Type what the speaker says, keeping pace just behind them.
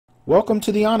Welcome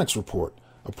to the Onyx Report,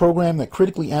 a program that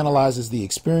critically analyzes the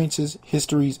experiences,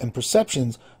 histories, and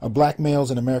perceptions of black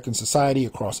males in American society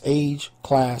across age,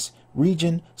 class,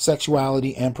 region,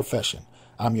 sexuality, and profession.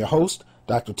 I'm your host,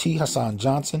 Dr.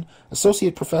 THasan-Johnson,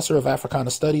 Associate Professor of Africana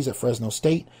Studies at Fresno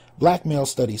State, Black Male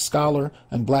Studies Scholar,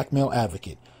 and Black Male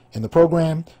Advocate. In the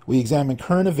program, we examine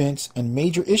current events and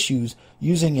major issues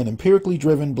using an empirically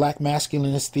driven Black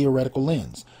Masculinist theoretical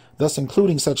lens, thus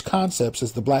including such concepts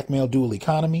as the black male dual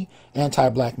economy,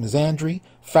 anti-black misandry,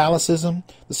 phallicism,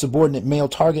 the subordinate male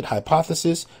target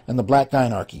hypothesis, and the black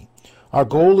dynarchy. Our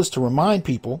goal is to remind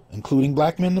people, including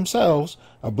black men themselves,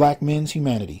 of black men's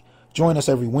humanity. Join us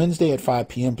every Wednesday at 5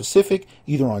 p.m. Pacific,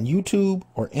 either on YouTube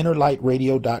or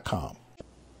innerlightradio.com.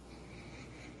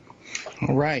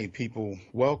 All right, people,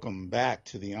 welcome back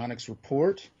to the Onyx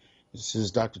Report. This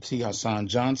is Dr.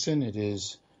 THasan-Johnson. It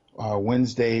is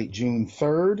Wednesday, June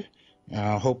 3rd.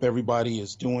 I hope everybody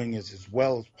is doing as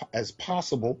well as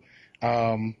possible.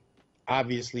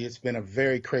 Obviously, it's been a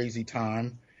very crazy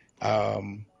time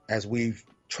as we've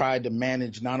tried to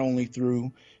manage not only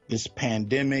through this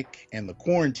pandemic and the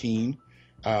quarantine,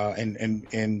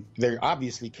 and they're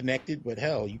obviously connected, but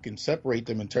hell, you can separate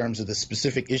them in terms of the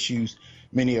specific issues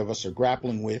many of us are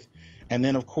grappling with. And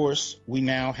then, of course, we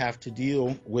now have to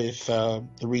deal with the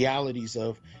realities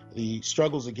of the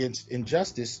struggles against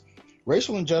injustice,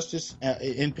 racial injustice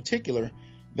in particular,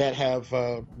 that have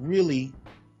really,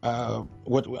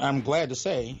 what I'm glad to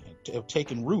say, have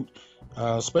taken root,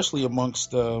 especially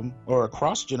amongst or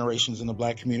across generations in the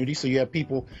black community. So you have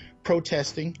people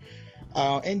protesting,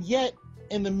 and yet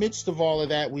in the midst of all of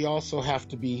that, we also have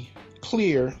to be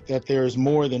clear that there is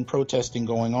more than protesting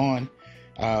going on.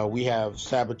 We have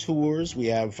saboteurs, we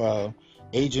have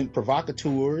agent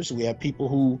provocateurs, we have people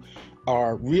who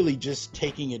are really just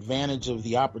taking advantage of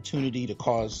the opportunity to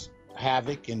cause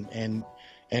havoc, and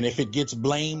if it gets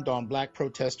blamed on black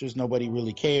protesters, nobody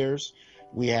really cares.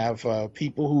 We have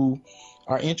people who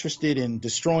are interested in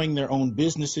destroying their own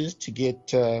businesses to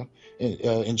get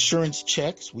insurance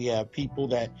checks. We have people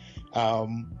that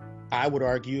I would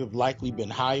argue have likely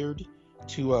been hired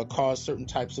to cause certain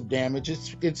types of damage.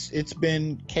 It's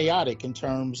been chaotic in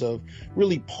terms of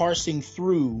really parsing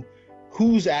through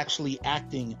who's actually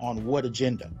acting on what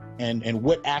agenda and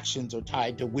what actions are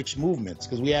tied to which movements,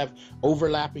 because we have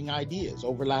overlapping ideas,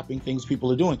 overlapping things people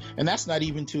are doing. And that's not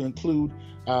even to include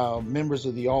members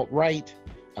of the alt-right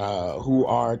who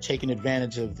are taking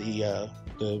advantage of the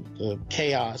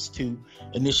chaos to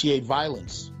initiate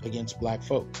violence against black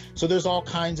folk. So there's all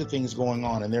kinds of things going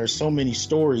on, and there are so many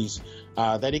stories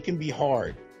that it can be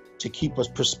hard to keep a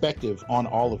perspective on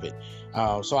all of it.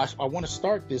 So I want to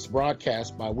start this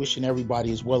broadcast by wishing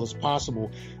everybody as well as possible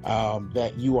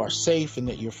that you are safe and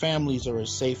that your families are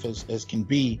as safe as can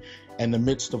be in the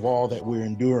midst of all that we're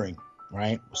enduring,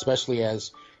 right? Especially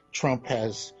as Trump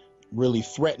has really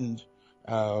threatened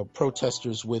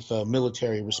protesters with a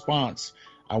military response.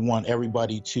 I want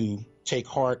everybody to take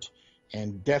heart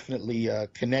and definitely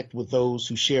connect with those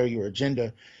who share your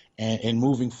agenda and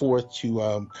moving forth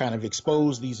to kind of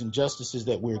expose these injustices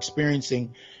that we're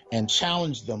experiencing and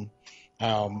challenge them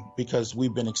because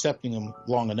we've been accepting them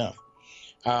long enough.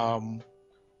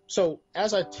 So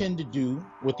as I tend to do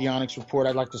with the Onyx Report,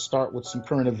 I'd like to start with some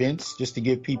current events just to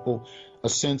give people a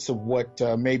sense of what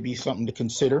may be something to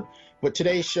consider. But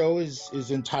today's show is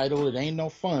entitled, "It Ain't No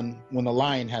Fun When the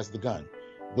Lion Has the Gun,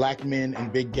 Black Men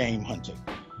and Big Game Hunting,"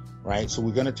 right? So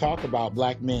we're going to talk about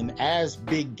black men as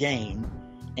big game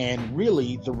and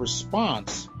really the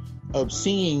response of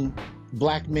seeing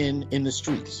black men in the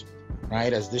streets,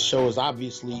 right? As this show is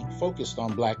obviously focused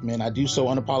on black men, I do so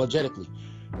unapologetically.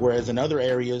 Whereas in other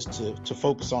areas, to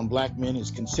focus on black men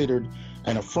is considered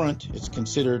an affront, it's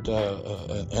considered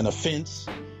an offense.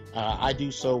 I do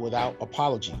so without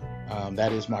apology.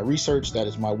 That is my research, that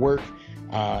is my work,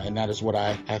 and that is what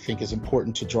I think is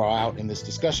important to draw out in this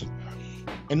discussion.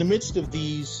 In the midst of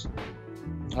these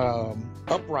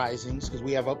uprisings, because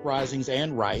we have uprisings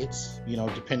and riots,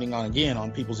 depending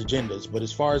on people's agendas. But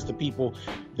as far as the people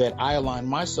that I align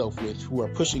myself with who are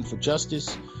pushing for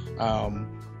justice,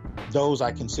 those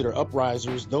I consider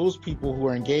uprisers, those people who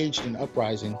are engaged in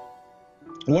uprising,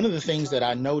 one of the things that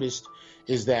I noticed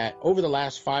is that over the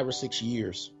last 5 or 6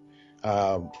 years,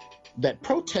 that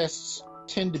protests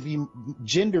tend to be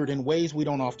gendered in ways we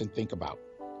don't often think about,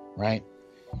 right?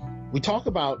 We talk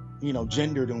about,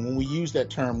 gendered, and when we use that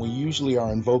term, we usually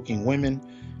are invoking women.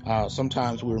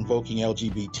 Sometimes we're invoking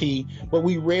LGBT, but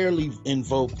we rarely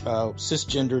invoke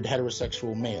cisgendered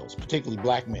heterosexual males, particularly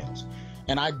black males.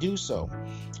 And I do so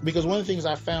because one of the things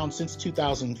I found since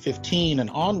 2015 and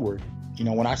onward,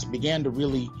 when I began to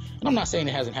really, and I'm not saying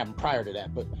it hasn't happened prior to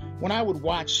that, but when I would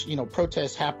watch,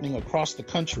 protests happening across the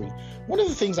country, one of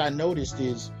the things I noticed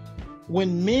is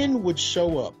when men would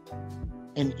show up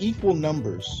in equal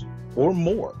numbers or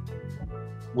more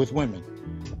with women,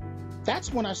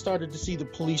 that's when I started to see the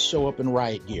police show up in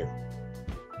riot gear.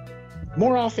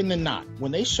 More often than not,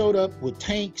 when they showed up with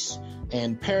tanks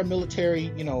and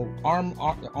paramilitary,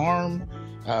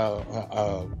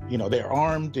 they're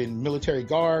armed in military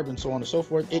garb and so on and so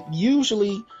forth, it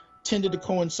usually tended to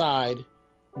coincide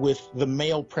with the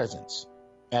male presence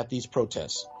at these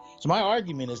protests. So my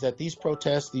argument is that these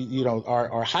protests,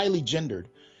 are highly gendered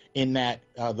in that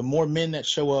the more men that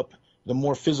show up, the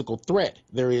more physical threat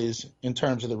there is in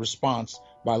terms of the response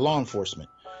by law enforcement.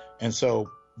 And so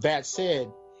that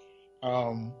said,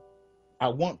 I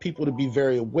want people to be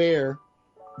very aware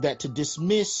that to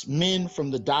dismiss men from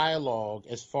the dialogue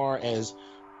as far as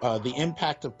the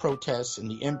impact of protests and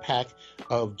the impact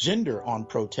of gender on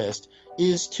protest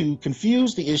is to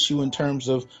confuse the issue in terms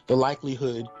of the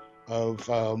likelihood of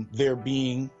there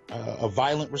being a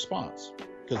violent response,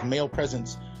 because male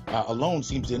presence alone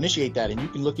seems to initiate that. And you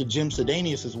can look at Jim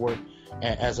Sedanius's work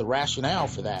as a rationale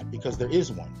for that, because there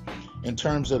is one in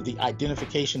terms of the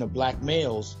identification of black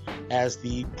males as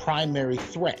the primary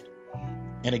threat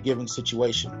in a given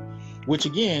situation, which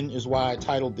again is why I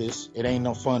titled this, "It Ain't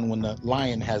No Fun When the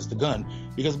Lion Has the Gun,"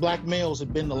 because black males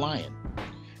have been the lion.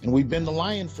 And we've been the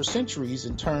lion for centuries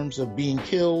in terms of being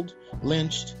killed,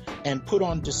 lynched, and put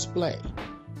on display,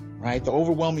 right? The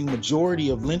overwhelming majority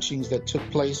of lynchings that took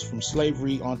place from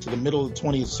slavery onto the middle of the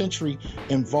 20th century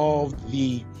involved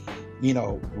the,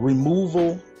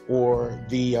 removal or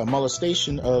the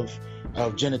molestation of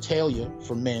genitalia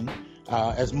for men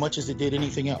as much as it did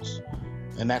anything else.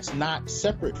 And that's not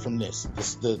separate from this.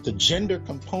 The gender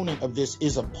component of this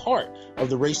is a part of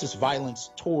the racist violence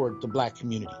toward the black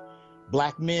community.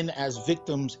 Black men as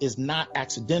victims is not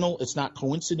accidental. It's not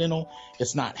coincidental.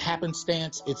 It's not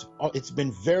happenstance. It's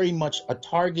been very much a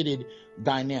targeted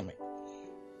dynamic.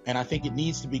 And I think it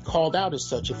needs to be called out as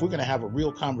such if we're going to have a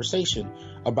real conversation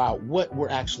about what we're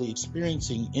actually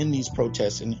experiencing in these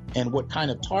protests and what kind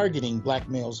of targeting black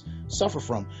males suffer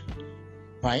from.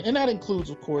 Right. And that includes,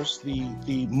 of course,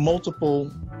 the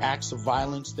multiple acts of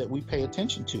violence that we pay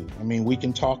attention to. I mean, we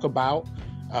can talk about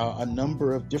a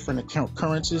number of different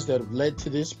occurrences that have led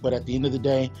to this. But at the end of the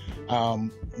day,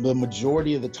 the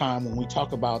majority of the time when we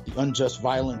talk about the unjust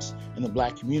violence in the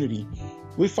black community,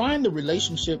 we find the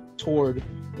relationship toward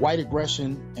white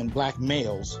aggression and black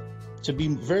males to be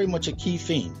very much a key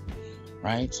theme.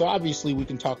 Right. So obviously we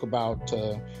can talk about,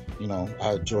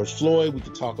 George Floyd. We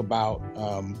could talk about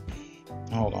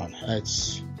hold on.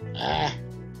 I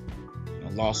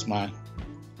lost my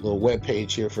little web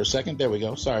page here for a second. There we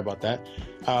go. Sorry about that.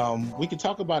 We could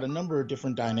talk about a number of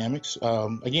different dynamics.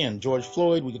 Again, George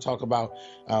Floyd. We could talk about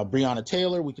Breonna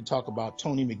Taylor. We could talk about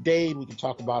Tony McDade. We could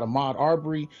talk about Ahmaud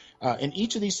Arbery. In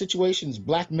each of these situations,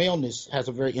 black maleness has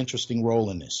a very interesting role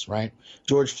in this, right?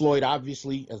 George Floyd,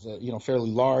 obviously, as a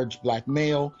fairly large black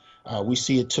male, we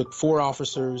see it took 4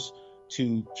 officers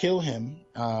to kill him,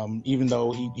 even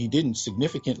though he didn't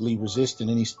significantly resist in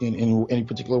any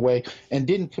particular way and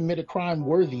didn't commit a crime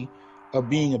worthy of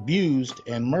being abused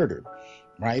and murdered,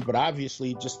 right? But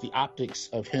obviously just the optics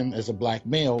of him as a black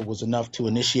male was enough to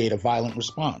initiate a violent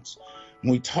response.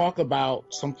 When we talk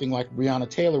about something like Breonna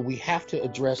Taylor, we have to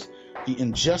address the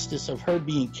injustice of her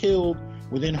being killed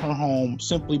within her home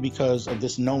simply because of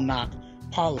this no-knock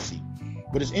policy.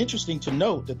 But it's interesting to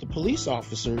note that the police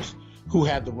officers who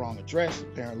had the wrong address,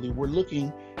 apparently, were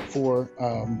looking for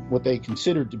what they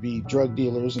considered to be drug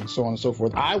dealers and so on and so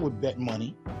forth. I would bet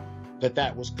money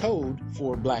that was code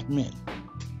for black men.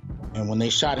 And when they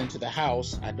shot into the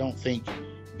house, I don't think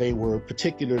they were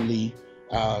particularly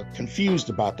confused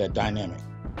about that dynamic,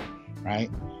 right?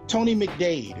 Tony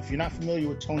McDade, if you're not familiar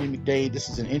with Tony McDade, this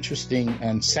is an interesting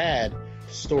and sad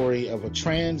story of a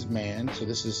trans man. So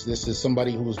this is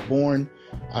somebody who was born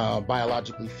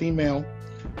biologically female,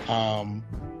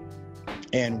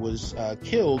 and was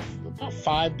killed about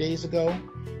 5 days ago.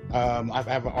 I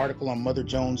have an article on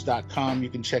motherjones.com you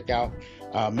can check out,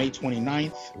 May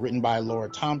 29th, written by Laura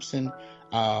Thompson.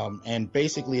 And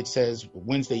basically it says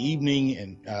Wednesday evening,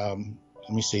 and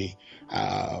let me see,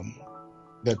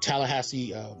 the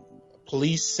Tallahassee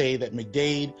police say that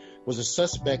McDade was a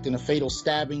suspect in a fatal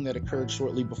stabbing that occurred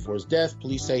shortly before his death.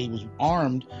 Police say he was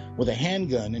armed with a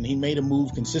handgun and he made a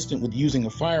move consistent with using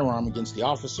a firearm against the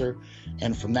officer.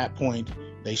 And from that point,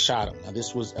 they shot him. Now,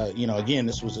 this was, again,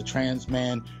 this was a trans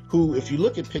man who, if you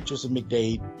look at pictures of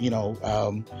McDade,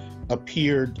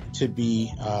 appeared to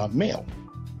be male.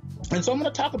 And so I'm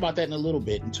going to talk about that in a little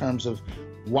bit in terms of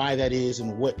why that is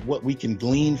and what we can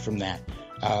glean from that.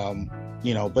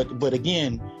 But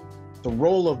again, the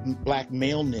role of Black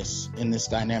maleness in this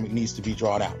dynamic needs to be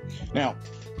drawn out. Now,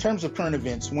 in terms of current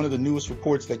events, one of the newest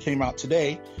reports that came out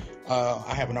today,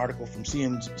 I have an article from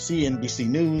CNBC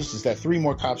News, is that 3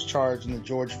 more cops charged in the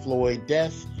George Floyd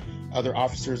death, other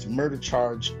officers' murder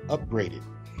charge upgraded.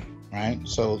 Right.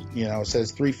 So, it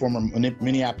says 3 former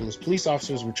Minneapolis police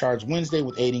officers were charged Wednesday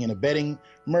with aiding and abetting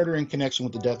murder in connection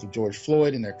with the death of George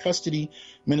Floyd in their custody.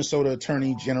 Minnesota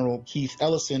Attorney General Keith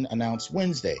Ellison announced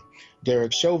Wednesday.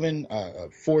 Derek Chauvin, a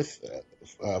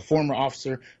former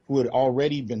officer who had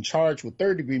already been charged with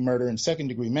 3rd-degree murder and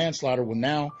 2nd-degree manslaughter, will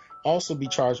now also be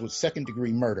charged with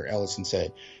 2nd-degree murder, Ellison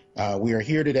said. We are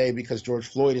here today because George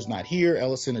Floyd is not here,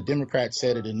 Ellison, a Democrat,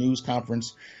 said at a news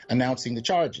conference announcing the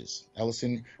charges.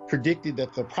 Ellison predicted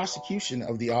that the prosecution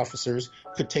of the officers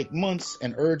could take months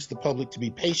and urged the public to be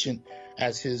patient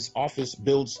as his office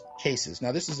builds cases.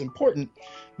 Now, this is important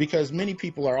because many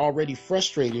people are already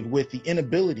frustrated with the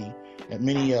inability that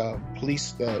many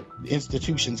police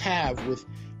institutions have with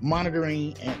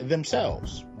monitoring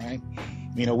themselves, right?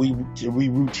 We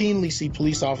routinely see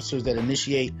police officers that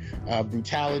initiate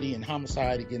brutality and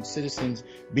homicide against citizens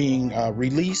being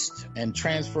released and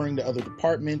transferring to other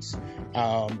departments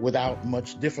without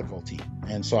much difficulty.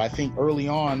 And so I think early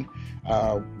on,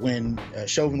 when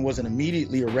Chauvin wasn't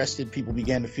immediately arrested, people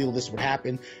began to feel this would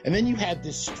happen. And then you had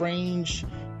this strange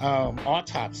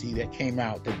autopsy that came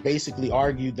out that basically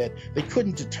argued that they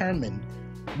couldn't determine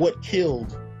what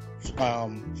killed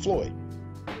Floyd.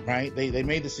 Right? They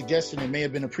made the suggestion it may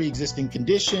have been a pre-existing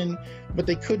condition, but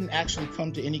they couldn't actually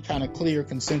come to any kind of clear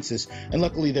consensus. And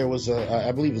luckily there was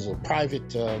I believe it was a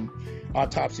private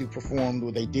autopsy performed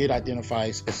where they did identify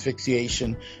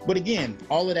asphyxiation. But again,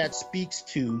 all of that speaks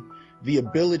to the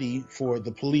ability for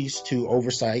the police to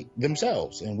oversight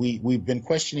themselves. And we've been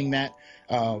questioning that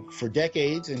for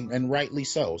decades, and rightly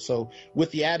so. So with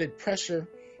the added pressure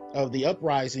of the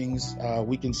uprisings,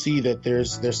 we can see that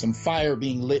there's some fire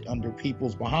being lit under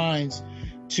people's behinds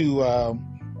to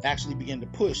actually begin to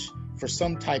push for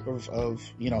some type of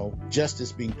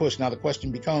justice being pushed. Now the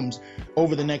question becomes,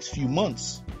 over the next few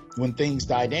months, when things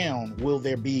die down, will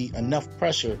there be enough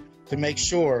pressure to make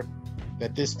sure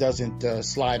that this doesn't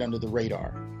slide under the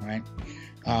radar, right?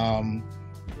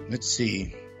 Let's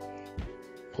see,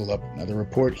 pull up another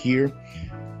report here.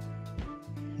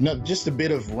 No, just a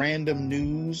bit of random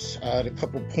news at a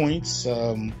couple points.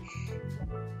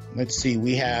 Let's see,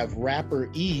 we have rapper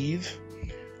Eve,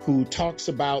 who talks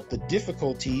about the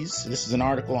difficulties, this is an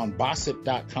article on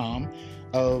Gossip.com,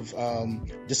 of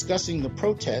discussing the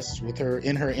protests with her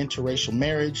in her interracial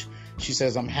marriage. She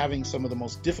says, I'm having some of the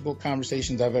most difficult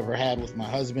conversations I've ever had with my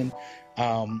husband.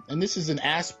 And this is an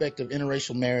aspect of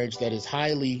interracial marriage that is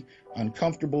highly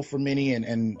uncomfortable for many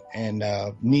and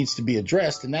needs to be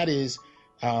addressed. And that is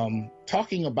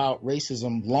talking about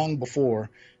racism long before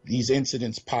these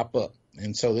incidents pop up.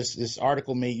 And so this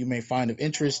article you may find of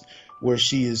interest, where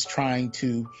she is trying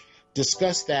to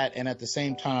discuss that and at the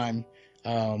same time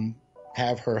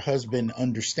have her husband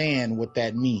understand what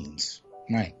that means.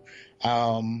 Right.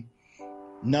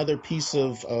 Another piece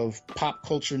of pop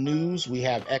culture news, we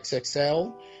have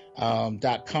xxlmag.com,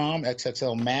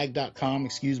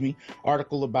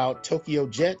 article about Tokyo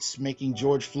Jets making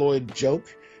George Floyd joke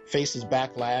faces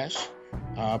backlash.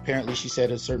 Apparently she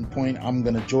said at a certain point, I'm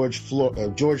going to George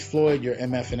Floyd your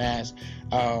MFing ass,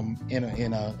 in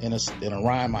a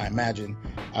rhyme, I imagine.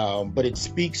 But it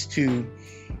speaks to,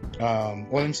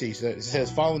 let me see. So it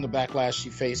says, following the backlash she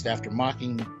faced after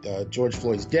mocking George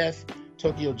Floyd's death,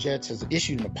 Tokyo Jets has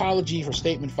issued an apology. Her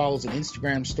statement follows an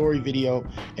Instagram story video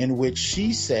in which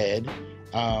she said,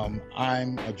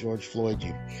 I'm a George Floyd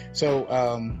you. So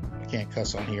I can't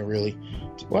cuss on here really.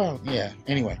 Well, yeah.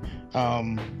 Anyway,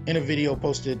 in a video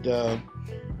posted to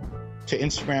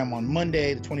Instagram on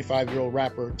Monday, the 25-year-old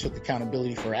rapper took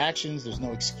accountability for her actions. There's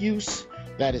no excuse.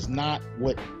 That is not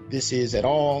what this is at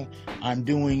all. I'm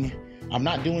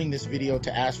not doing this video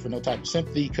to ask for no type of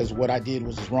sympathy, because what I did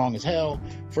was as wrong as hell.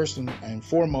 First and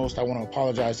foremost, I want to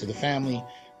apologize to the family,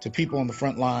 to people on the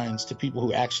front lines, to people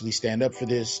who actually stand up for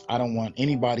this. I don't want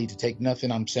anybody to take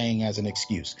nothing I'm saying as an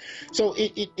excuse. So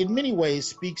it in many ways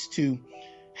speaks to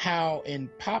how in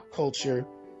pop culture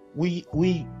we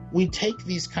take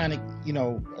these kind of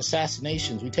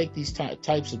assassinations, we take these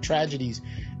types of tragedies,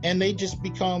 and they just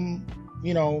become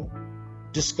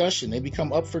discussion. They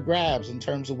become up for grabs in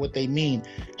terms of what they mean,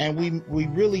 and we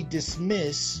really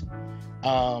dismiss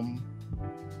the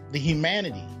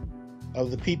humanity of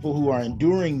the people who are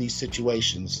enduring these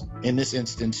situations, in this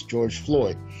instance George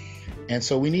Floyd. And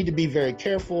so we need to be very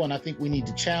careful, and I think we need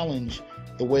to challenge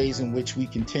the ways in which we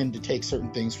can tend to take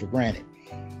certain things for granted,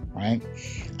 right?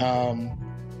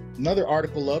 another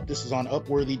article up. This is on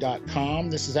Upworthy.com.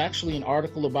 This is actually an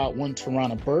article about one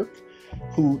Tarana Burke,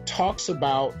 who talks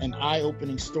about an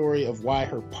eye-opening story of why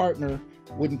her partner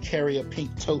wouldn't carry a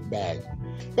pink tote bag.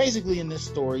 Basically, in this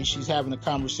story, she's having a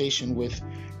conversation with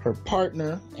her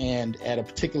partner, and at a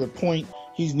particular point,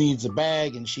 he needs a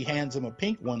bag, and she hands him a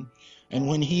pink one. And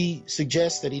when he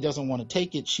suggests that he doesn't want to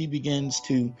take it, she begins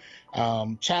to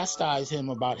chastise him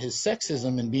about his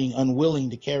sexism and being unwilling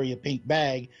to carry a pink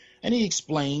bag. And he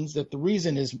explains that the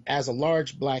reason is, as a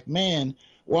large black man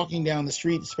walking down the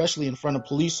street, especially in front of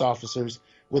police officers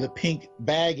with a pink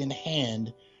bag in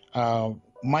hand,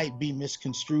 might be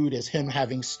misconstrued as him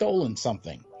having stolen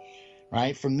something,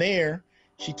 right? From there,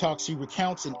 she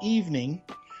recounts an evening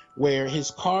where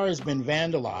his car has been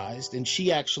vandalized, and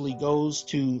she actually goes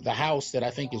to the house that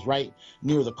I think is right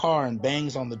near the car and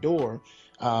bangs on the door,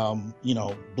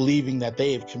 believing that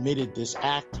they have committed this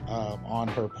act on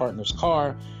her partner's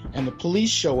car. And the police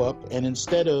show up, and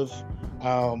instead of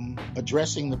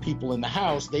addressing the people in the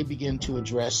house, they begin to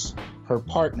address her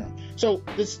partner. So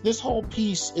this whole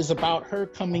piece is about her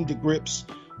coming to grips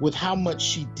with how much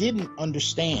she didn't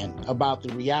understand about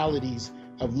the realities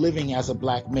of living as a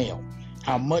black male,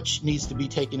 how much needs to be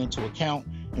taken into account,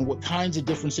 and what kinds of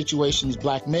different situations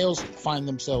black males find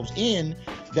themselves in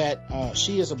that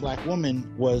she as a black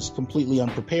woman was completely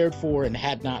unprepared for and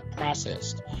had not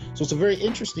processed. So it's a very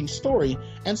interesting story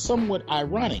and somewhat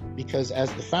ironic, because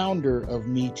as the founder of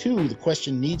Me Too, the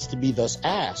question needs to be thus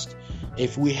asked: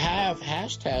 if we have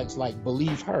hashtags like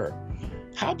Believe Her,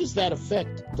 how does that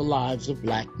affect the lives of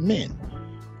black men?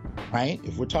 Right?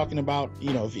 If we're talking about,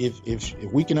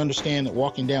 if we can understand that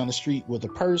walking down the street with a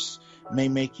purse may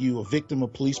make you a victim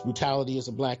of police brutality as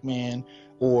a black man,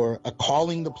 or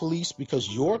calling the police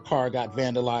because your car got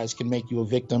vandalized can make you a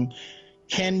victim,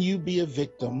 can you be a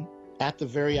victim at the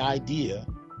very idea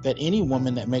that any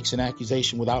woman that makes an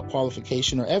accusation without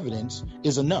qualification or evidence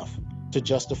is enough to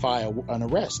justify an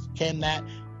arrest?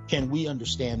 Can we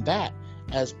understand that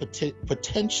as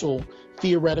potential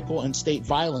theoretical and state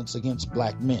violence against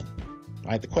black men?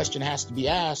 Right? The question has to be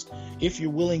asked if you're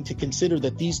willing to consider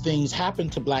that these things happen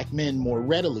to black men more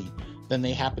readily than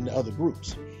they happen to other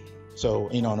groups. So,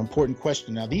 an important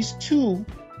question. Now, these two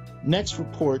next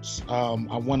reports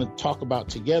I want to talk about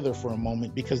together for a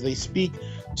moment, because they speak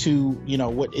to,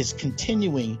 what is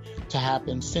continuing to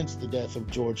happen since the death of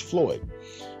George Floyd.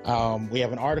 We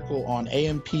have an article on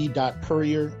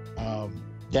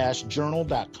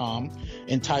amp.courier-journal.com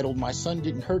entitled "My Son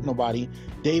Didn't Hurt Nobody,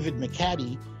 David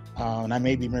McCaddy," and I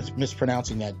may be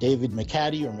mispronouncing that, David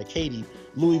McCaddy or McCady,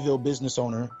 Louisville business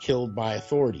owner killed by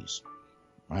authorities,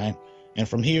 right? And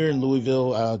from here in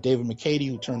Louisville, David McCady,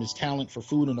 who turned his talent for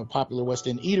food in a popular West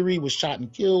End eatery, was shot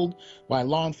and killed by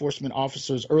law enforcement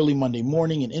officers early Monday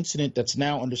morning, an incident that's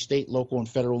now under state, local, and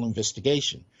federal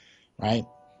investigation, right?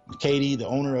 McCady, the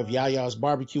owner of Yaya's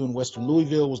Barbecue in Western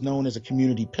Louisville, was known as a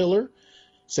community pillar.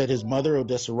 Said his mother,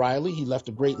 Odessa Riley, he left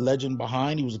a great legend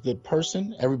behind. He was a good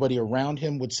person. Everybody around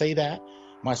him would say that.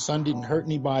 My son didn't hurt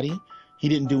anybody. He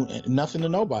didn't do nothing to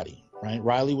nobody, right?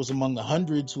 Riley was among the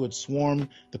hundreds who had swarmed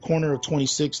the corner of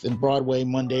 26th and Broadway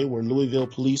Monday, where Louisville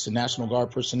police and National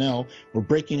Guard personnel were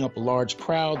breaking up a large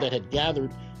crowd that had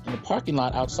gathered in the parking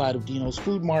lot outside of Dino's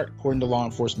Food Mart, according to law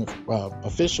enforcement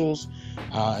officials.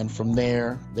 And from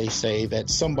there, they say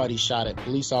that somebody shot at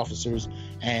police officers,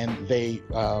 and the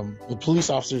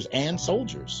police officers and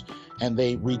soldiers, and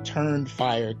they returned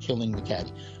fire, killing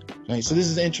McCady. Right, so this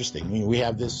is interesting. I mean, we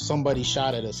have this "somebody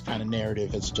shot at us" kind of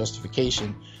narrative as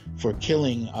justification for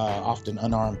killing often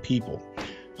unarmed people.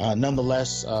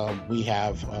 Nonetheless, we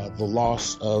have the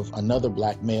loss of another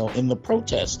black male in the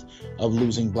protest of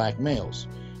losing black males.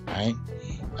 Right.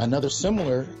 Another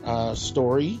similar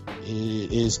story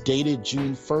is dated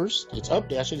June 1st. It's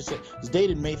updated. I should have said it's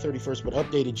dated May 31st, but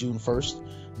updated June 1st.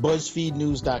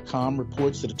 BuzzFeedNews.com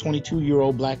reports that a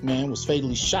 22-year-old black man was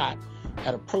fatally shot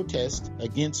at a protest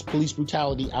against police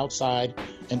brutality outside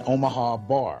an Omaha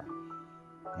bar.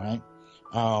 Right.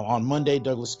 On Monday,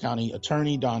 Douglas County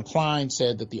Attorney Don Klein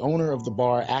said that the owner of the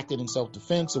bar acted in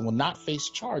self-defense and will not face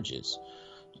charges.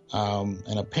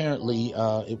 And apparently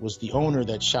it was the owner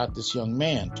that shot this young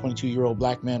man, 22-year-old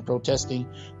black man protesting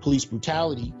police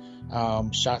brutality,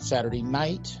 shot Saturday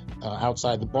night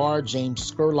outside the bar. James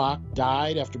Scurlock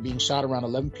died after being shot around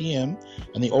 11 p.m.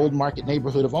 in the Old Market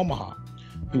neighborhood of Omaha.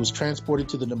 He was transported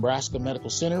to the Nebraska Medical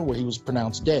Center, where he was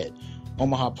pronounced dead.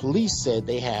 Omaha police said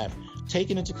they have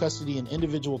taken into custody an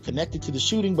individual connected to the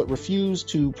shooting, but refused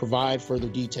to provide further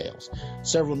details.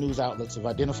 Several news outlets have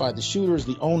identified the shooter as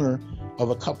the owner of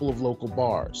a couple of local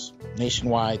bars.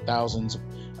 Nationwide, thousands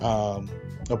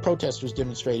protesters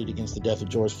demonstrated against the death of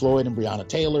George Floyd and Breonna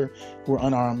Taylor, who were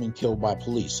unarmed and killed by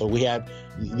police. So we have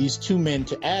these two men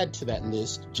to add to that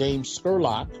list, James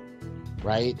Scurlock,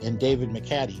 right, and David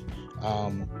McCaddy,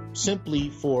 simply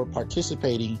for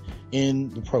participating in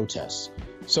the protests.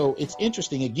 So it's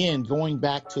interesting, again, going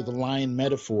back to the lion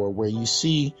metaphor, where you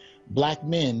see black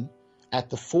men at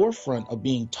the forefront of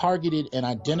being targeted and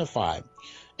identified.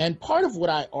 And part of what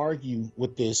I argue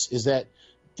with this is that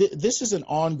this is an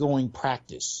ongoing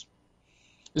practice.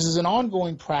 This is an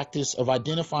ongoing practice of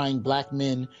identifying black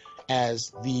men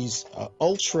as these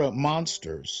ultra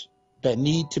monsters that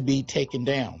need to be taken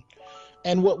down.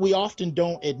 And what we often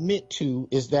don't admit to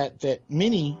is that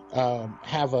many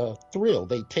have a thrill.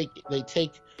 They take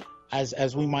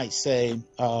as we might say,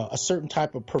 a certain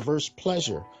type of perverse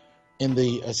pleasure in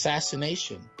the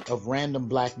assassination of random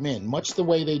black men, much the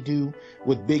way they do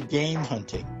with big game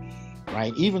hunting,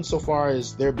 right? Even so far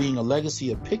as there being a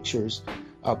legacy of pictures,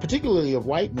 particularly of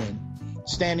white men,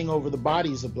 standing over the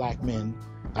bodies of black men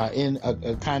in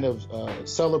a kind of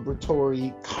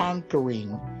celebratory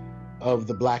conquering of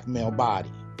the black male body,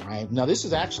 right? Now, this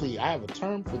is actually, I have a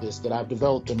term for this that I've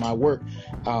developed in my work,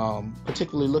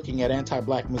 particularly looking at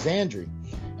anti-black misandry.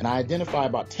 And I identify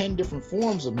about 10 different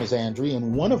forms of misandry,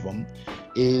 and one of them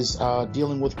is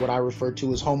dealing with what I refer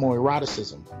to as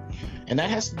homoeroticism. And that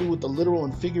has to do with the literal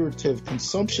and figurative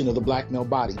consumption of the black male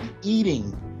body, the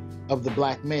eating of the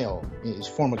black male is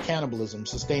a form of cannibalism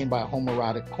sustained by a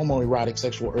homoerotic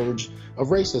sexual urge of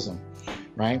racism,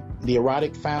 right? The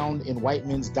erotic found in white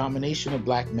men's domination of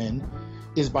black men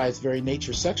is by its very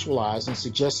nature sexualized and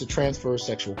suggests a transfer of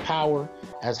sexual power,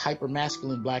 as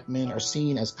hypermasculine black men are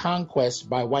seen as conquests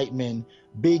by white men,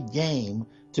 big game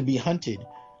to be hunted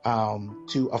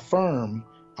to affirm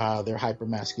their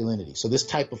hypermasculinity. So this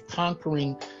type of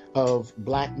conquering of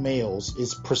black males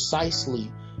is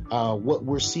precisely what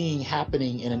we're seeing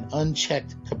happening in an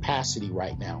unchecked capacity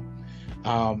right now.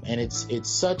 And it's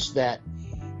such that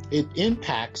it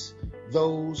impacts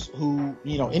those who,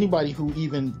 anybody who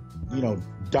even,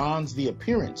 dons the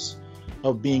appearance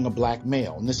of being a black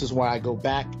male. And this is why I go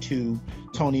back to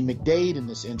Tony McDade in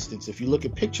this instance. If you look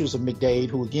at pictures of McDade,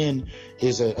 who again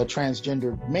is a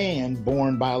transgender man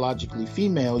born biologically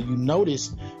female, you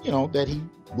notice, that he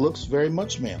looks very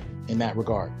much male in that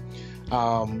regard.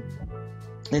 And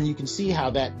you can see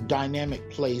how that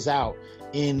dynamic plays out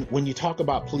when you talk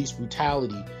about police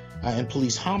brutality and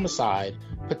police homicide,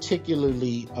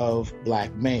 particularly of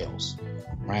black males,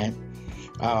 right?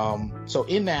 So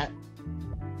in that,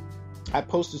 I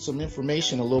posted some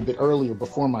information a little bit earlier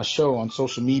before my show on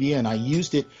social media, and I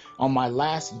used it on my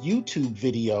last YouTube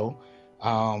video.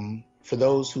 For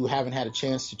those who haven't had a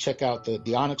chance to check out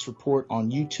the Onyx Report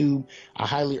on YouTube, I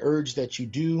highly urge that you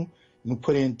do. You can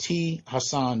put in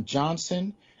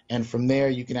THasan-Johnson, and from there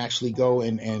you can actually go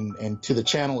and to the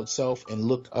channel itself and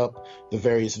look up the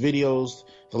various videos.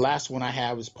 The last one I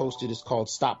have is posted is called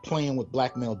Stop Playing with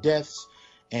Black Male Deaths,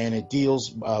 and it deals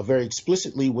very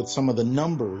explicitly with some of the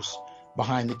numbers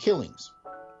behind the killings.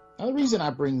 Now, the reason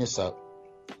I bring this up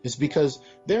is because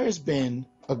there has been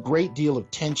a great deal of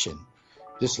tension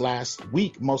this last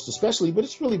week, most especially, but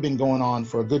it's really been going on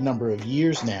for a good number of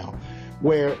years now,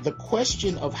 where the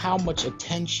question of how much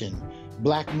attention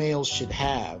black males should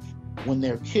have when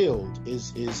they're killed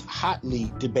is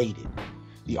hotly debated.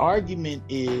 The argument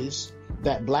is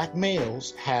that black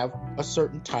males have a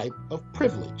certain type of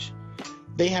privilege.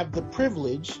 They have the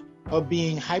privilege of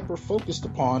being hyper-focused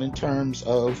upon in terms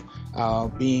of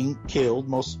being killed,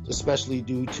 most especially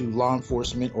due to law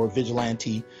enforcement or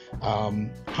vigilante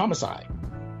homicide.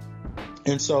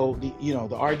 And so,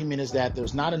 the argument is that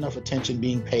there's not enough attention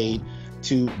being paid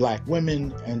to black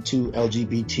women and to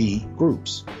LGBT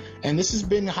groups. And this has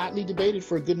been hotly debated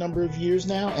for a good number of years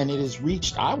now, and it has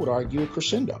reached, I would argue, a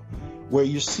crescendo, where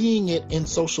you're seeing it in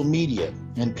social media,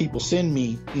 and people send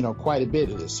me, quite a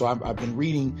bit of this. So I've been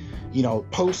reading,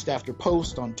 post after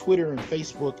post on Twitter and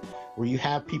Facebook, where you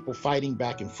have people fighting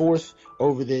back and forth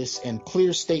over this, and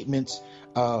clear statements,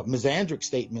 misandric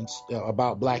statements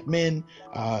about black men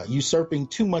usurping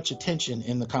too much attention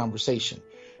in the conversation.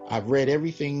 I've read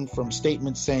everything from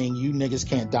statements saying you niggas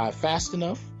can't die fast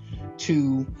enough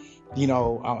to,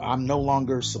 I'm no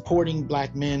longer supporting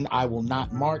black men. I will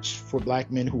not march for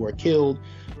black men who are killed.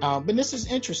 But this is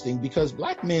interesting because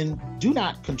black men do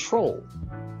not control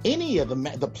any of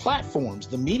the platforms,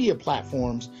 the media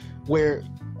platforms where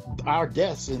our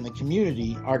deaths in the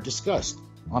community are discussed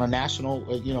on a national,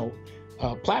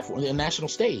 platform, a national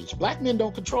stage. Black men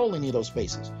don't control any of those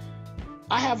spaces.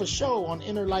 I have a show on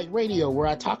Inner Light Radio where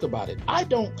I talk about it. I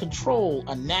don't control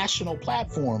a national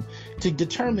platform to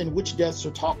determine which deaths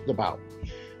are talked about.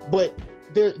 But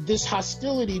this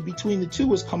hostility between the two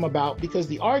has come about because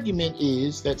the argument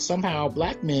is that somehow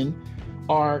black men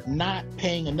are not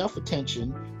paying enough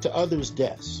attention to others'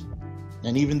 deaths.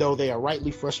 And even though they are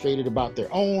rightly frustrated about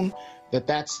their own,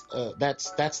 that's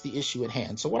the issue at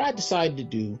hand. So what I decided to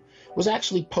do was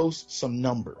actually post some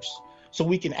numbers so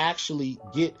we can actually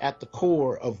get at the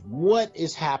core of what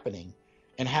is happening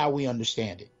and how we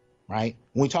understand it, right?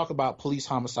 When we talk about police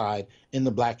homicide in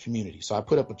the black community. So I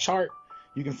put up a chart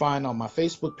you can find on my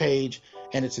Facebook page,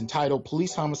 and it's entitled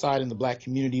Police Homicide in the Black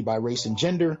Community by Race and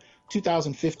Gender,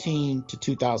 2015 to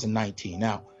 2019.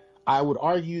 Now, I would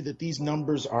argue that these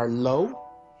numbers are low.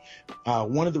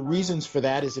 One of the reasons for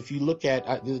that is if you look at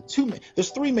there's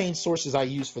three main sources I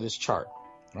use for this chart,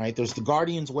 right? There's the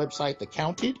Guardian's website, The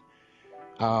Counted,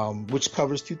 which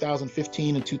covers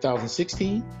 2015 and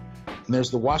 2016. And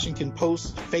there's the Washington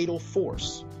Post Fatal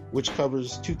Force, which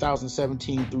covers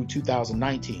 2017 through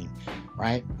 2019,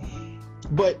 right?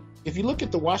 But if you look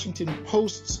at the Washington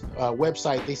Post's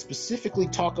website, they specifically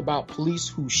talk about police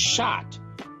who shot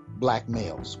black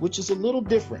males, which is a little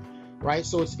different, right?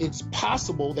 So it's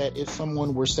possible that if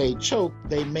someone were, say, choked,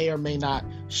 they may or may not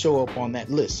show up on that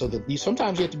list. So that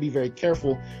sometimes you have to be very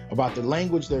careful about the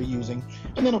language they're using.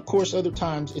 And then, of course, other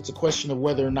times it's a question of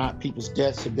whether or not people's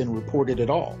deaths have been reported at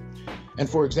all. And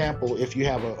for example, if you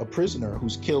have a prisoner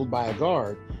who's killed by a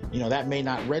guard, that may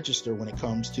not register when it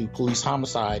comes to police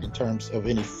homicide in terms of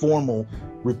any formal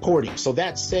reporting. So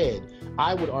that said,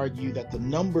 I would argue that the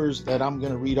numbers that I'm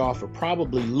going to read off are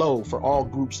probably low for all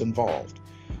groups involved.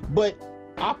 But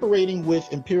operating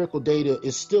with empirical data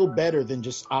is still better than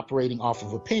just operating off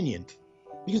of opinion.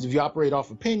 Because if you operate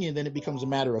off opinion, then it becomes a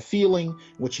matter of feeling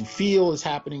what you feel is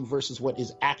happening versus what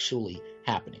is actually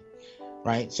happening.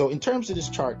 Right? So in terms of this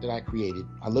chart that I created,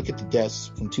 I look at the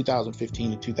deaths from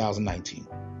 2015 to 2019.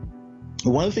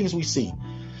 And one of the things we see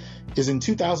is in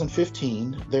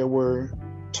 2015, there were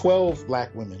 12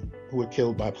 black women who were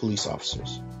killed by police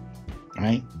officers.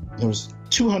 Right? There was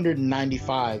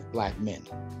 295 black men.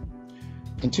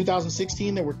 In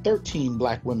 2016, there were 13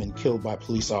 black women killed by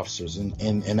police officers. And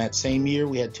in that same year,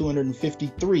 we had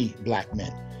 253 black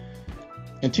men.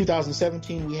 In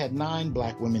 2017, we had 9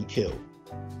 black women killed.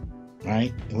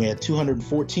 Right? And we had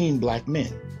 214 black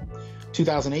men.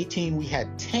 2018, we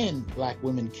had 10 black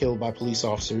women killed by police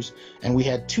officers, and we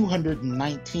had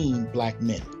 219 black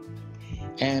men.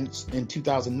 And in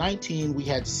 2019, we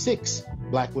had 6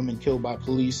 black women killed by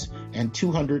police and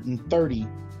 230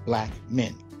 black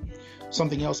men.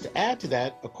 Something else to add to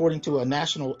that, according to a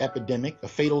national epidemic,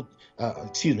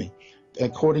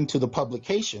 according to the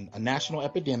publication, A National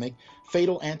Epidemic,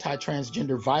 Fatal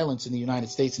Anti-Transgender Violence in the United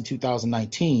States in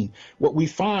 2019, what we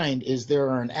find is there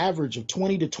are an average of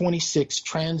 20 to 26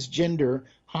 transgender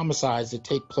homicides that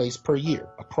take place per year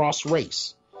across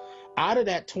race. Out of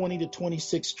that 20 to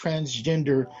 26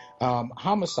 transgender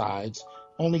homicides,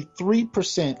 only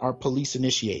 3% are police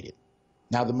initiated.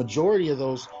 Now, the majority of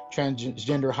those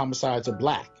transgender homicides are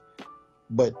black,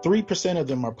 but 3% of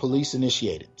them are police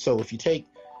initiated. So if you take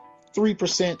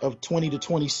 3% of 20 to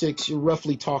 26, you're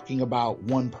roughly talking about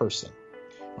one person,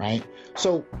 right?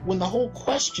 So when the whole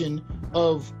question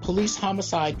of police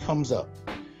homicide comes up,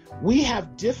 we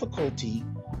have difficulty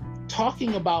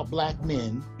talking about black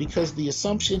men because the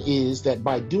assumption is that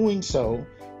by doing so,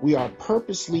 we are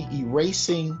purposely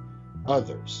erasing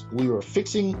others. We are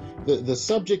fixing the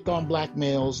subject on black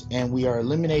males and we are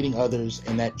eliminating others,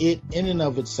 and that it in and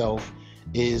of itself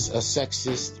is a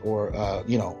sexist or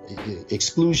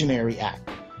exclusionary act.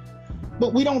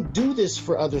 But we don't do this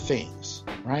for other things,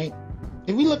 right?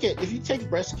 If you take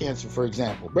breast cancer, for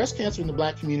example, breast cancer in the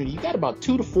black community, you got about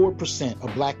 2 to 4%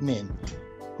 of black men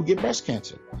who get breast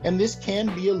cancer. And this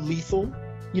can be a lethal,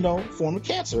 form of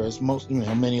cancer, as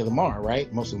many of them are,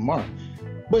 right? Most of them are.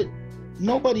 But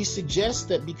nobody suggests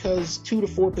that because 2 to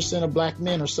 4% of black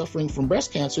men are suffering from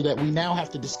breast cancer that we now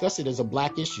have to discuss it as a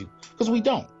black issue, because we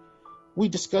don't. We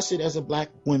discuss it as a black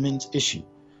women's issue.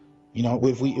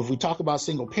 If we talk about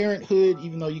single parenthood,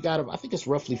 even though I think it's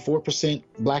roughly 4%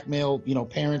 black male,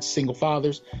 parents, single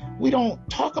fathers, we don't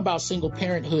talk about single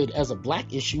parenthood as a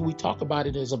black issue. We talk about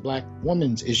it as a black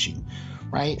woman's issue,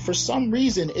 right? For some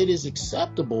reason, it is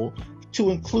acceptable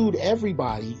to include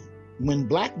everybody when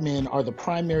black men are the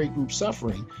primary group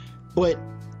suffering, but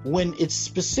when it's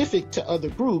specific to other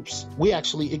groups, we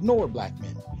actually ignore black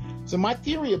men. So my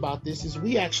theory about this is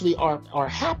we actually are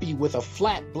happy with a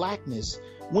flat blackness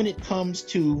when it comes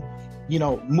to,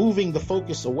 moving the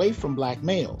focus away from black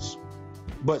males.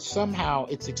 but somehow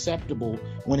it's acceptable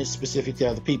when it's specific to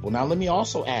other people. Now, let me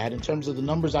also add, in terms of the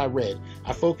numbers I read,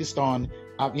 I focused on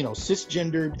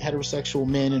cisgendered heterosexual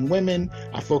men and women.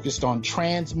 I focused on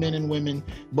trans men and women,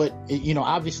 but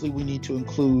obviously we need to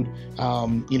include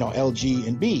LG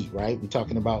and B, right? We're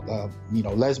talking about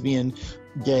lesbian,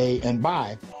 gay, and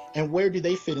bi. And where do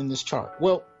they fit in this chart?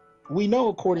 Well, we know,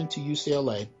 according to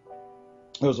UCLA,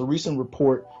 there was a recent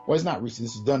report. Well, it's not recent.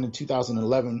 This was done in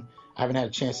 2011. I haven't had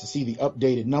a chance to see the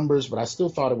updated numbers, but I still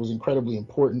thought it was incredibly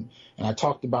important. And I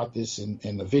talked about this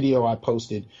in the video I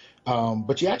posted.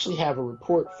 But you actually have a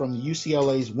report from the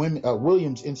UCLA's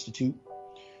Williams Institute,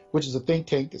 which is a think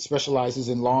tank that specializes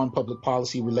in law and public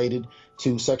policy related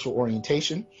to sexual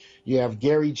orientation. You have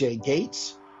Gary J.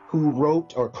 Gates, who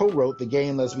wrote or co-wrote the Gay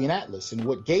and Lesbian Atlas. And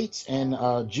what Gates and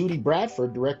Judy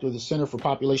Bradford, director of the Center for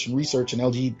Population Research and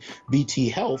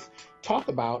LGBT Health, talk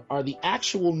about are the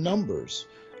actual numbers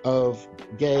of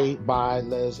gay, bi,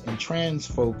 les, and trans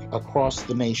folk across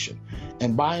the nation.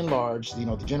 And by and large,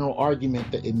 the general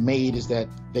argument that it made is that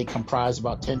they comprise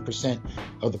about 10%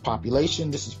 of the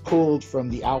population. This is pulled from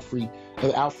the Alfred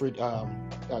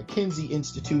Kinsey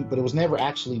Institute, but it was never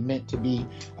actually meant to be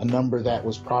a number that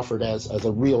was proffered as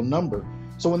a real number.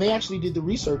 So when they actually did the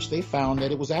research, they found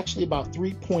that it was actually about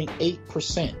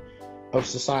 3.8% of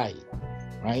society,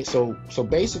 right? So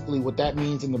basically what that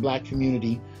means in the Black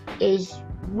community is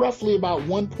roughly about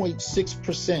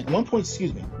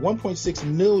 1.6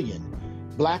 million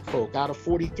Black folk out of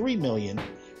 43 million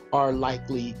are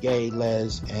likely gay,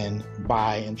 les, and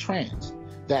bi, and trans.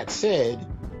 That said,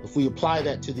 if we apply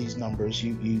that to these numbers,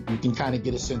 you can kind of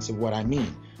get a sense of what I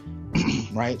mean,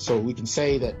 right? So we can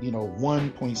say that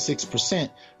 1.6%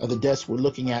 of the deaths we're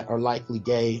looking at are likely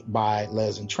gay, bi,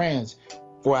 les, and trans.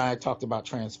 Boy, I talked about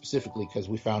trans specifically because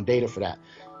we found data for that.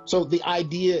 So the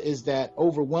idea is that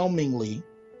overwhelmingly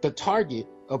the target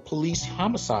of police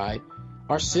homicide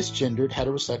are cisgendered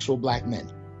heterosexual Black men.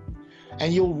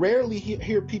 And you'll rarely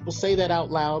hear people say that out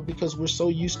loud because we're so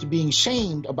used to being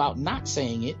shamed about not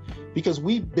saying it, because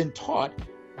we've been taught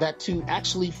that to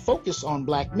actually focus on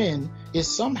Black men is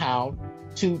somehow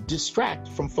to distract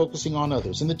from focusing on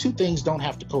others. And the two things don't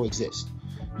have to coexist.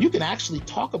 You can actually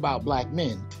talk about Black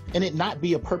men and it not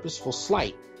be a purposeful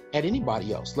slight at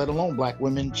anybody else, let alone Black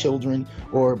women, children,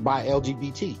 or by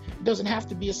LGBT. It doesn't have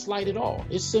to be a slight at all.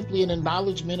 It's simply an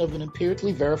acknowledgement of an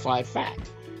empirically verified fact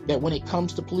that when it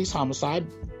comes to police homicide,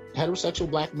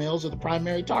 heterosexual Black males are the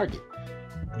primary target.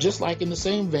 Just like in the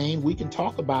same vein, we can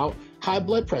talk about high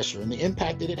blood pressure and the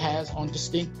impact that it has on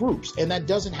distinct groups. And that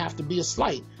doesn't have to be a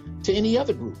slight to any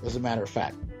other group, as a matter of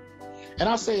fact. And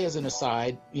I'll say as an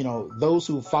aside, those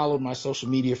who have followed my social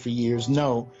media for years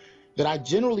know that I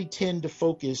generally tend to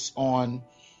focus on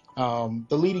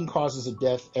the leading causes of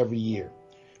death every year,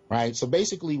 right? So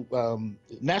basically,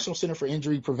 National Center for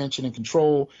Injury Prevention and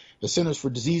Control, the Centers for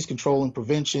Disease Control and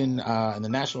Prevention, and the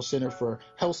National Center for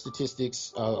Health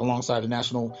Statistics, alongside the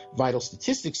National Vital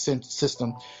Statistics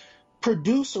System,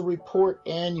 produce a report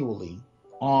annually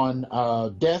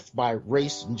on death by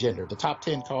race and gender, the top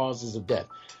 10 causes of death.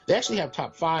 They actually have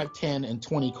top 5, 10, and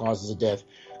 20 causes of death.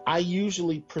 I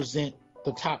usually present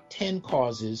the top 10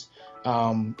 causes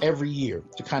every year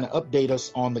to kind of update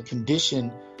us on the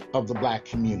condition of the Black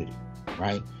community,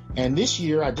 right? And this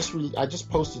year, I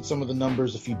just posted some of the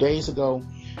numbers a few days ago.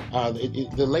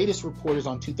 The latest report is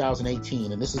on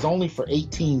 2018, and this is only for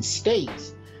 18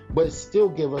 states, but it still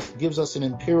gives us an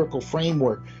empirical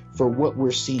framework for what we're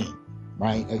seeing,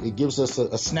 right? It gives us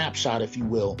a snapshot, if you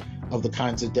will, of the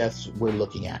kinds of deaths we're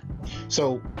looking at.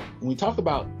 So when we talk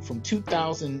about from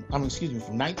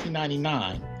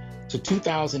 1999 to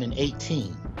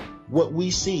 2018, what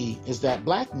we see is that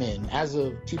Black men, as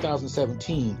of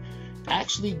 2017,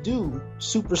 actually do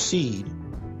supersede,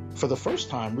 for the first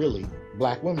time really,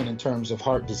 Black women in terms of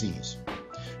heart disease.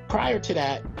 Prior to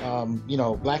that,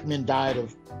 Black men died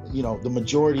of the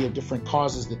majority of different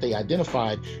causes that they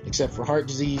identified, except for heart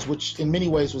disease, which in many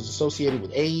ways was associated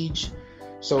with age.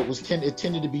 So it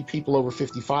tended to be people over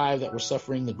 55 that were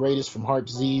suffering the greatest from heart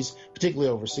disease, particularly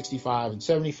over 65 and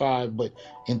 75. But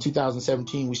in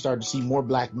 2017, we started to see more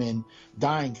Black men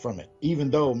dying from it, even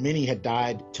though many had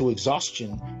died to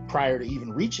exhaustion prior to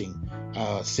even reaching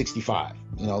 65.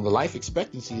 The life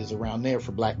expectancy is around there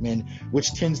for Black men,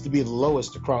 which tends to be the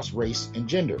lowest across race and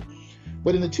gender.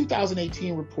 But in the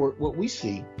 2018 report, what we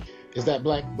see is that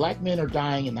black men are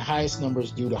dying in the highest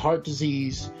numbers due to heart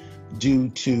disease, due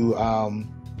to,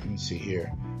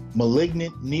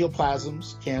 malignant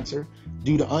neoplasms, cancer,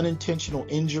 due to unintentional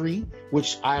injury,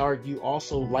 which I argue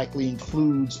also likely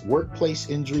includes workplace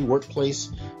injury, workplace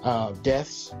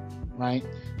deaths, right?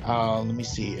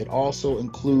 It also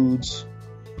includes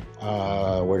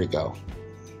where'd it go?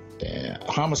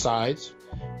 Homicides,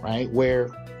 right? Where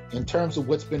in terms of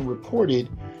what's been reported,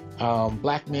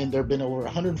 black men, there have been over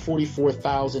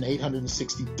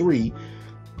 144,863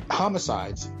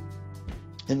 homicides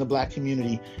in the black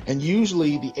community. And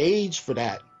usually the age for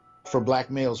that, for black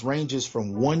males, ranges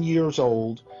from 1 year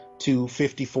old to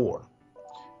 54,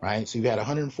 right? So you've had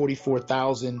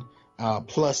 144,000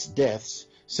 plus deaths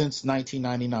since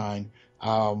 1999,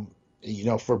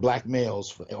 for black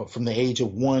males from the age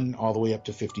of 1 all the way up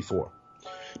to 54.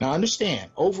 Now,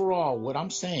 understand, overall, what I'm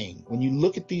saying, when you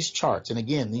look at these charts, and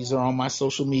again, these are on my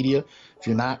social media. If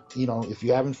you're not, if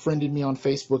you haven't friended me on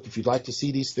Facebook, if you'd like to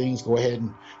see these things, go ahead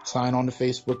and sign on to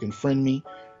Facebook and friend me.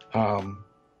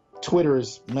 Twitter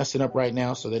is messing up right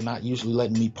now, so they're not usually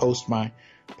letting me post my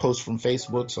posts from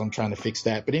Facebook, so I'm trying to fix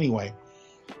that. But anyway,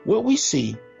 what we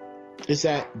see is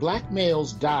that black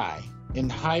males die in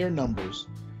higher numbers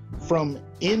from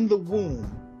in the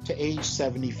womb to age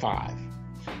 75.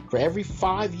 For every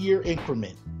 5-year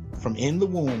increment from in the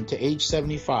womb to age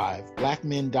 75, black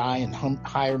men die in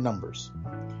higher numbers.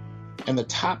 And the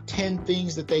top 10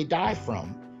 things that they die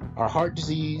from are heart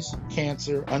disease,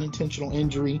 cancer, unintentional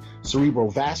injury,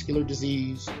 cerebrovascular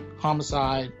disease,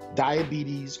 homicide,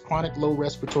 diabetes, chronic low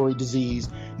respiratory disease,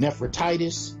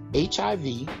 nephritis,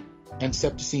 HIV, and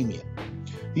septicemia.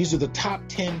 These are the top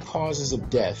 10 causes of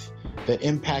death that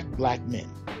impact black men,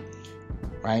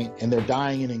 right? And they're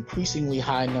dying in increasingly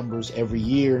high numbers every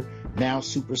year, now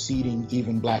superseding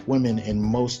even black women in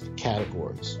most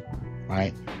categories,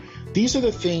 right? These are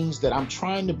the things that I'm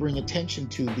trying to bring attention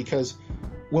to, because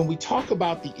when we talk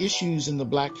about the issues in the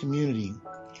black community,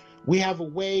 we have a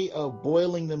way of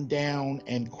boiling them down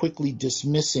and quickly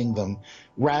dismissing them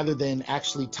rather than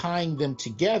actually tying them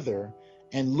together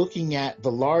and looking at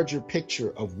the larger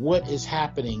picture of what is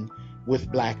happening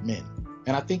with black men.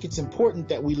 And I think it's important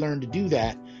that we learn to do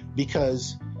that,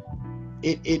 because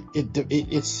it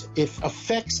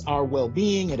affects our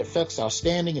well-being, it affects our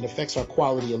standing, it affects our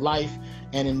quality of life.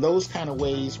 And in those kind of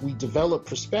ways, we develop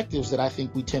perspectives that I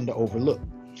think we tend to overlook.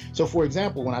 So, for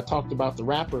example, when I talked about the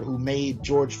rapper who made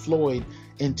George Floyd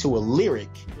into a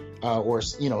lyric or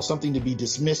something to be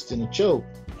dismissed in a joke,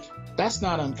 that's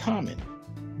not uncommon.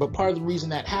 But part of the reason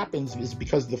that happens is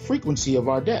because of the frequency of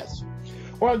our deaths.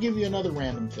 Or I'll give you another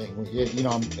random thing.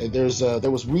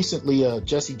 There was recently a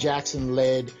Jesse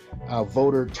Jackson-led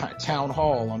voter town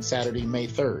hall on Saturday, May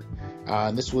 3rd.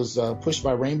 And this was pushed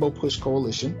by Rainbow Push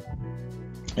Coalition.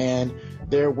 And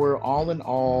there were all in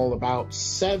all about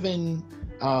 7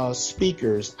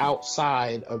 speakers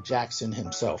outside of Jackson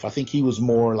himself. I think he was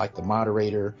more like the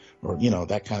moderator or,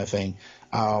 that kind of thing.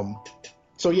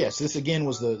 So yes, this again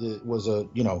was a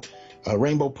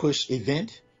Rainbow Push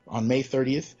event on May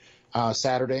 30th.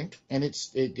 Saturday, and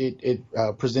it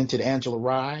presented Angela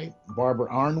Rye, Barbara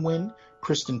Arnwin,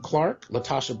 Kristen Clark,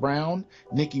 Latasha Brown,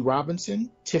 Nikki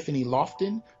Robinson, Tiffany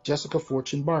Lofton, Jessica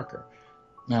Fortune Barker.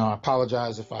 Now, I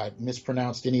apologize if I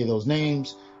mispronounced any of those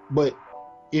names, but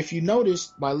if you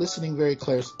noticed by listening very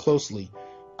closely,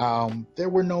 there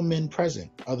were no men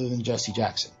present other than Jesse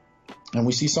Jackson. And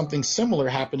we see something similar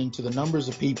happening to the numbers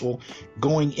of people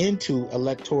going into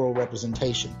electoral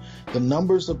representation. The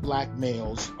numbers of black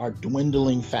males are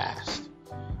dwindling fast.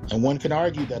 And one could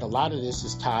argue that a lot of this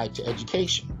is tied to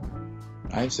education.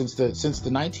 Right? Since the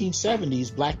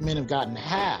 1970s, black men have gotten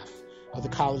half of the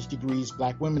college degrees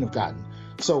black women have gotten.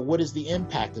 So what is the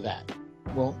impact of that?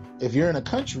 Well, if you're in a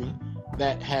country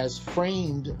that has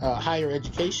framed higher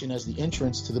education as the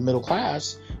entrance to the middle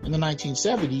class in the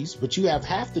 1970s, but you have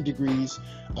half the degrees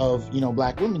of,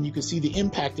 black women, you can see the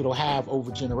impact it'll have over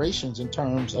generations in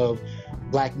terms of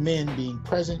black men being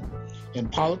present in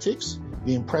politics,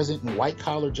 being present in white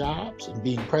collar jobs, and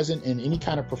being present in any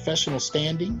kind of professional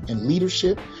standing and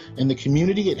leadership in the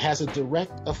community. It has a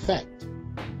direct effect,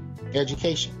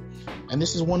 education. And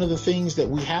this is one of the things that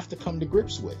we have to come to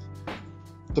grips with.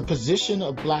 The position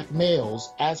of black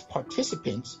males as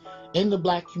participants in the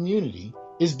black community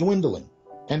is dwindling,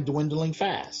 and dwindling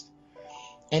fast.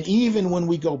 And even when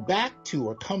we go back to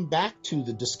or come back to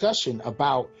the discussion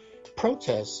about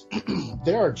protests,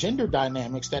 there are gender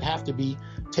dynamics that have to be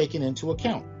taken into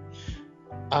account.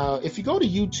 If you go to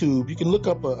YouTube, you can look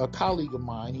up a colleague of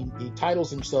mine. He titles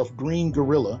himself Green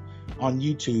Gorilla on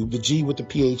YouTube, the G with the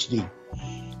PhD.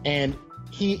 And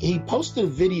he posted a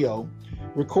video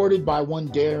recorded by one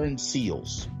Darren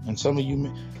Seals. And some of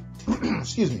you,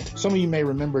 some of you may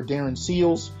remember Darren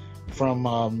Seals from,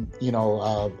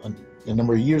 a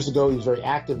number of years ago. He was very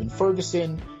active in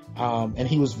Ferguson, and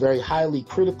he was very highly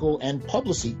critical and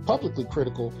publicly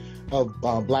critical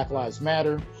of Black Lives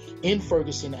Matter in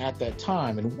Ferguson at that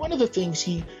time. And one of the things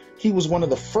he he was one of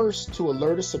the first to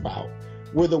alert us about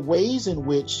were the ways in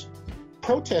which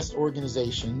protest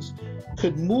organizations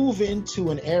could move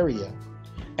into an area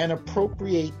and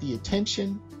appropriate the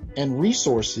attention and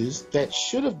resources that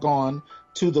should have gone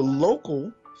to the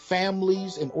local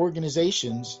families and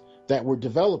organizations that were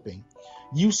developing,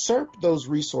 usurp those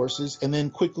resources, and then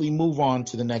quickly move on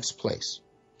to the next place.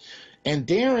 And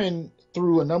Darren,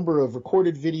 through a number of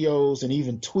recorded videos and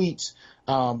even tweets,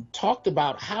 talked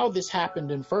about how this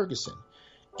happened in Ferguson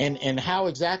and how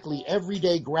exactly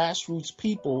everyday grassroots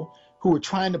people who were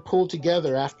trying to pull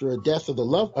together after a death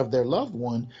of their loved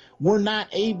one were not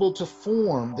able to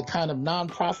form the kind of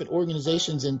nonprofit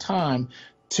organizations in time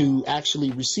to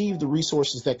actually receive the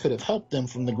resources that could have helped them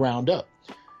from the ground up.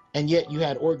 And yet you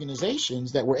had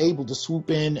organizations that were able to swoop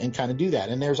in and kind of do that.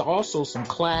 And there's also some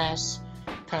class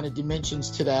kind of dimensions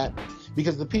to that,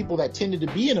 because the people that tended to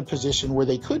be in a position where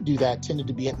they could do that tended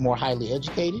to be more highly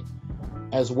educated,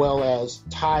 as well as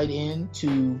tied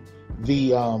into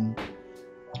the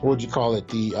what would you call it,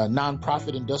 the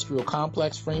nonprofit industrial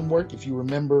complex framework. If you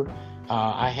remember,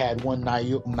 I had one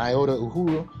Nyota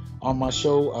Uhuru on my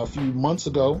show a few months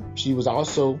ago. She was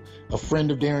also a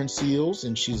friend of Darren Seals,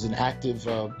 and she's an active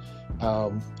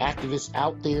activist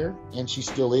out there, and she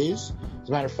still is. As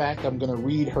a matter of fact, I'm going to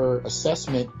read her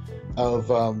assessment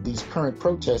of these current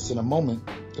protests in a moment,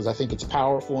 because I think it's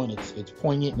powerful and it's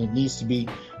poignant and it needs to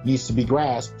be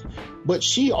grasped. But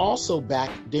she also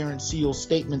backed Darren Seals'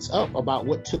 statements up about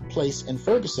what took place in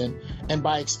Ferguson, and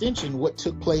by extension what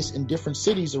took place in different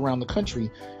cities around the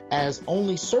country, as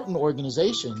only certain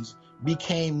organizations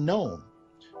became known.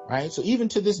 Right? So even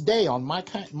to this day on my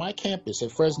campus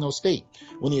at Fresno State,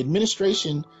 when the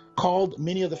administration called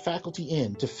many of the faculty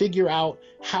in to figure out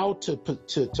how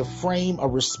to frame a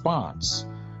response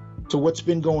to what's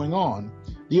been going on,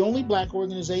 the only Black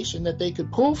organization that they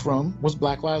could pull from was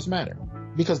Black Lives Matter,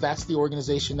 because that's the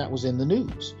organization that was in the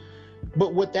news.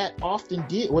 But what that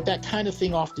kind of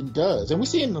thing often does, and we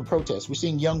see it in the protests, we're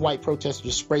seeing young white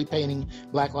protesters spray painting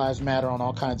Black Lives Matter on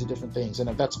all kinds of different things. And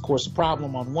that's, of course, a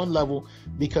problem on one level,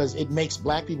 because it makes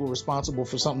Black people responsible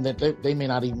for something that they may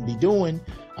not even be doing,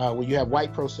 where you have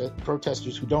white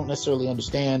protesters who don't necessarily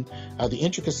understand the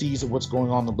intricacies of what's going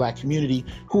on in the Black community,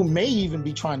 who may even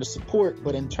be trying to support,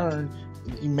 but in turn,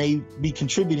 you may be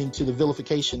contributing to the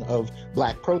vilification of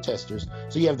Black protesters.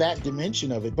 So you have that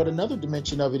dimension of it. But another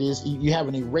dimension of it is you have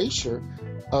an erasure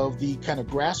of the kind of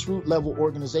grassroots level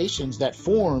organizations that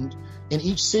formed in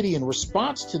each city in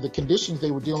response to the conditions they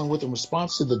were dealing with, in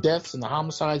response to the deaths and the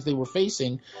homicides they were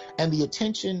facing, and the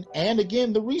attention and,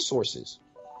 again, the resources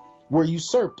were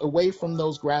usurped away from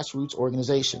those grassroots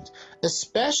organizations,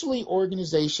 especially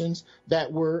organizations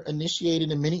that were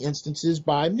initiated in many instances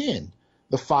by men.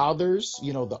 The fathers,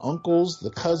 the uncles, the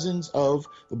cousins of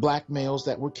the Black males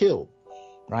that were killed,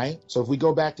 right? So if we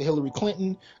go back to Hillary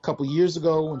Clinton a couple of years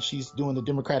ago, when she's doing the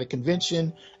Democratic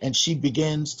Convention and she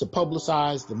begins to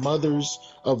publicize the mothers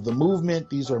of the movement,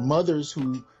 these are mothers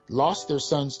who lost their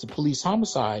sons to police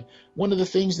homicide. One of the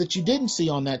things that you didn't see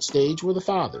on that stage were the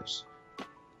fathers,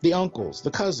 the uncles,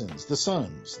 the cousins, the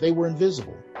sons. They were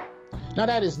invisible. Now,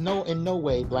 that is in no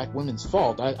way Black women's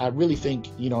fault. I really think,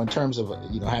 in terms of,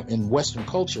 in Western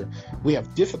culture, we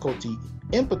have difficulty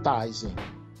empathizing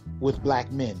with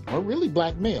Black men, or really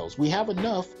Black males. We have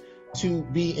enough to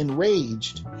be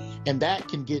enraged, and that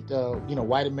can get,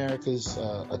 white America's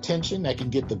attention. That can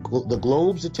get the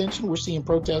globe's attention. We're seeing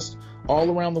protests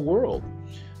all around the world.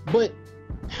 But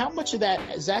how much of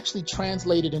that is actually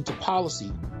translated into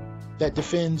policy that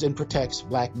defends and protects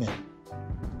Black men?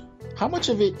 How much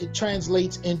of it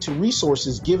translates into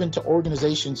resources given to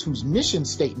organizations whose mission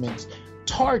statements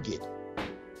target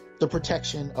the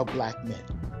protection of Black men?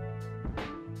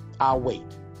 I'll wait,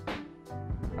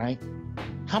 right?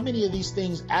 How many of these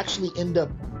things actually end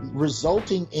up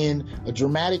resulting in a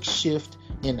dramatic shift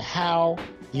in how,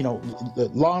 the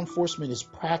law enforcement is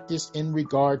practiced in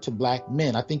regard to Black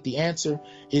men? I think the answer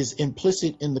is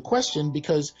implicit in the question,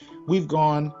 because we've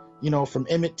gone, from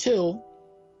Emmett Till,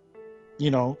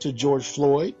 to George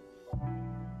Floyd,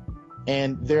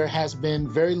 and there has been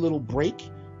very little break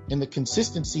in the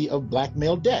consistency of Black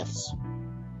male deaths,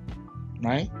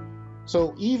 right?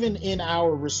 So even in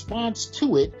our response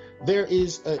to it, there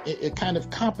is a kind of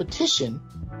competition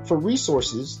for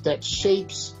resources that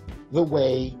shapes the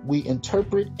way we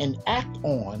interpret and act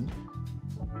on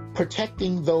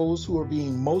protecting those who are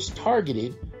being most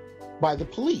targeted by the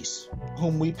police,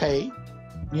 whom we pay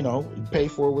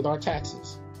for with our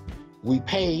taxes. We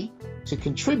pay to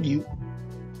contribute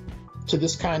to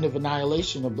this kind of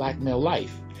annihilation of Black male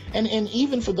life. And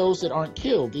even for those that aren't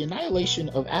killed, the annihilation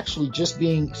of actually just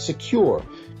being secure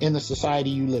in the society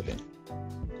you live in.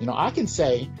 I can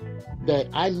say that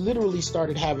I literally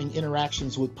started having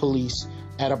interactions with police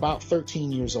at about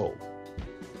 13 years old,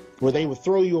 where they would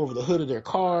throw you over the hood of their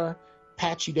car,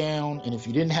 pat you down, and if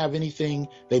you didn't have anything,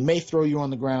 they may throw you on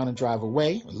the ground and drive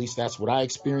away. At least that's what I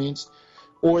experienced.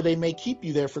 Or they may keep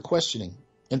you there for questioning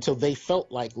until they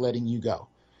felt like letting you go.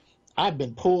 I've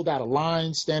been pulled out of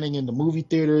line standing in the movie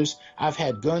theaters. I've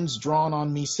had guns drawn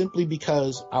on me simply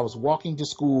because I was walking to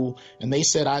school and they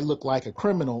said I looked like a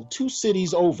criminal 2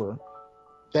 cities over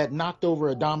that knocked over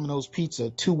a Domino's pizza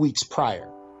 2 weeks prior.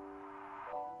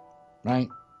 Right?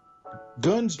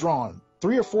 Guns drawn.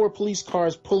 3 or 4 police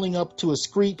cars pulling up to a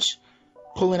screech,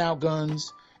 pulling out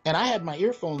guns. And I had my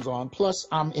earphones on, plus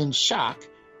I'm in shock.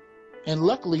 And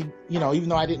luckily, even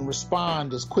though I didn't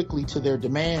respond as quickly to their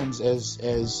demands as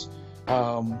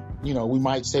we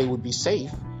might say would be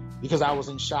safe, because I was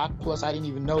in shock, plus I didn't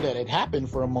even know that it happened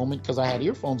for a moment because I had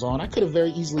earphones on. I could have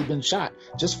very easily been shot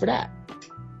just for that.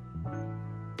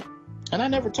 And I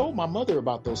never told my mother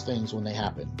about those things when they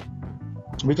happened,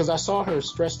 because I saw her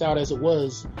stressed out as it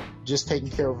was just taking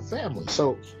care of her family.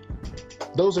 So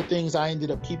those are things I ended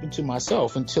up keeping to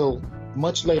myself until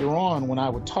much later on, when I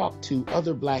would talk to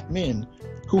other black men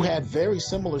who had very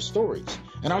similar stories.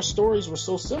 And our stories were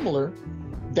so similar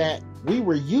that we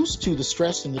were used to the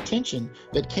stress and the tension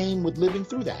that came with living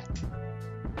through that.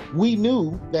 We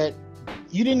knew that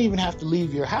you didn't even have to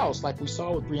leave your house, like we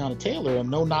saw with Breonna Taylor, a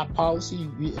no-knock policy.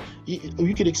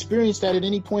 You could experience that at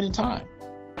any point in time.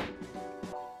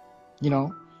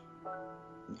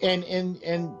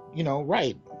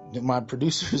 Right. My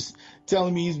producer's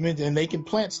telling me and they can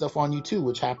plant stuff on you too,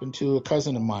 which happened to a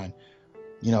cousin of mine.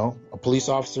 A police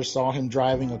officer saw him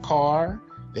driving a car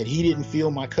that he didn't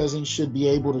feel my cousin should be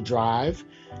able to drive,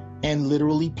 and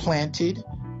literally planted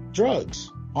drugs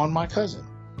on my cousin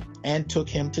and took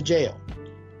him to jail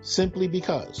simply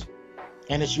because.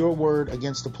 And it's your word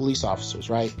against the police officers,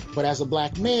 right? But as a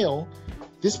black male,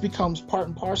 this becomes part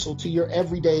and parcel to your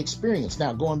everyday experience.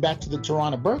 Now, going back to the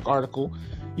Tarana Burke article,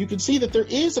 you can see that there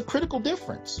is a critical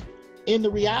difference in the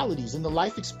realities and the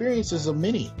life experiences of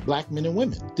many black men and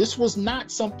women. This was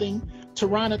not something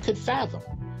Tarana could fathom.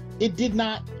 It did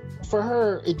not, for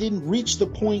her, it didn't reach the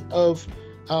point of,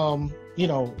 an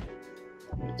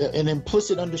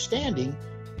implicit understanding,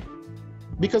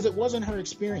 because it wasn't her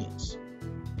experience.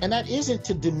 And that isn't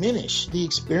to diminish the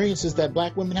experiences that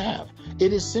black women have.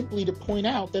 It is simply to point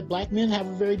out that black men have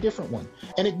a very different one.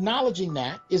 And acknowledging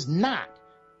that is not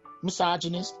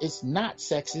misogynist, it's not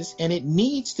sexist, and it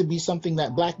needs to be something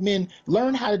that black men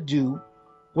learn how to do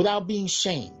without being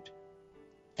shamed.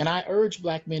 And I urge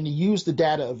black men to use the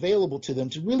data available to them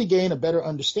to really gain a better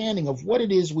understanding of what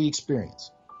it is we experience,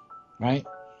 right?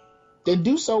 Then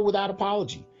do so without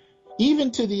apology,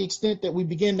 even to the extent that we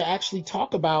begin to actually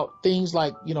talk about things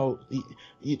like,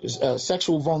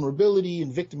 sexual vulnerability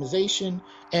and victimization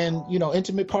and,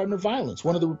 intimate partner violence.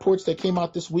 One of the reports that came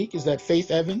out this week is that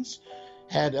Faith Evans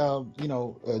had,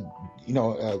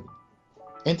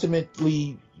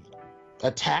 intimately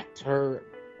attacked her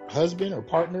husband or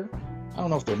partner. I don't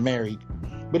know if they're married,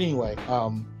 but anyway,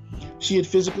 she had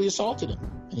physically assaulted him,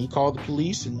 and he called the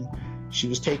police, and she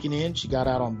was taken in. She got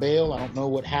out on bail. I don't know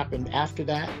what happened after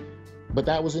that, but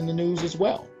that was in the news as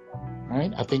well,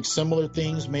 right? I think similar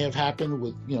things may have happened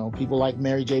with, people like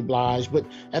Mary J. Blige, but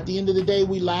at the end of the day,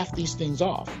 we laugh these things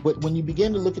off. But when you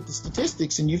begin to look at the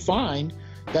statistics and you find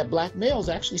that black males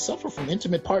actually suffer from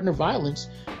intimate partner violence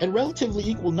at relatively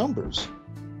equal numbers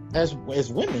as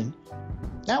women,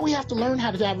 now we have to learn how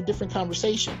to have a different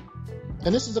conversation.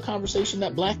 And this is a conversation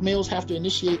that black males have to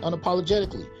initiate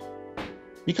unapologetically,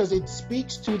 because it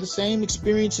speaks to the same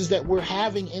experiences that we're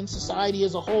having in society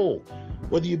as a whole.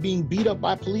 Whether you're being beat up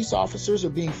by police officers or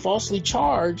being falsely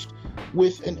charged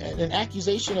with an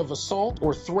accusation of assault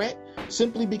or threat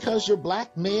simply because you're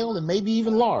black, male, and maybe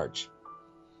even large.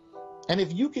 And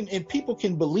if people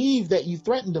can believe that you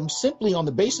threatened them simply on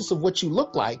the basis of what you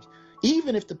look like,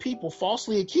 even if the people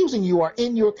falsely accusing you are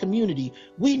in your community,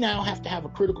 we now have to have a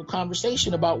critical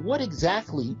conversation about what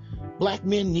exactly black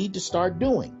men need to start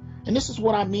doing. And this is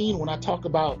what I mean when I talk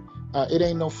about it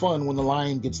ain't no fun when the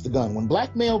lion gets the gun. When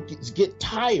black males get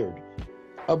tired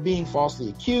of being falsely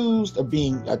accused, of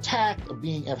being attacked, of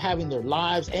having their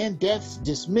lives and deaths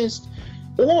dismissed,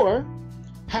 or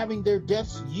having their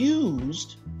deaths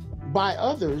used by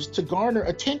others to garner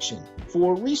attention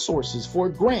for resources, for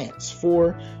grants,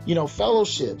 for,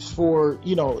 fellowships, for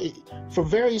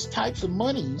various types of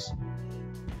monies,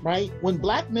 right? When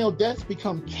black male deaths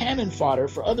become cannon fodder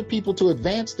for other people to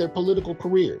advance their political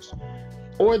careers,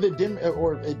 or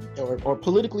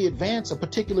politically advance a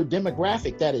particular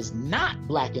demographic that is not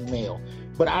black and male,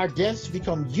 but our deaths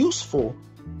become useful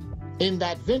in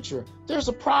that venture, there's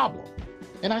a problem.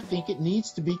 And I think it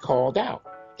needs to be called out.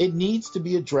 It needs to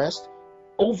be addressed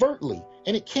overtly.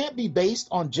 And it can't be based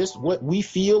on just what we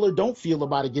feel or don't feel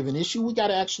about a given issue. We got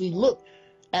to actually look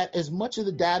at as much of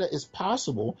the data as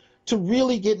possible to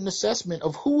really get an assessment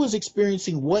of who is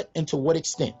experiencing what and to what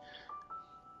extent.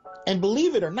 And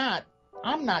believe it or not,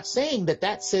 I'm not saying that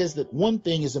that says that one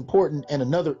thing is important and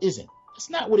another isn't. That's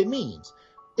not what it means.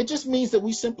 It just means that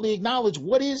we simply acknowledge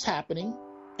what is happening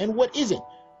and what isn't.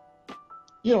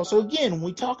 So again, when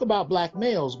we talk about black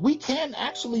males, we can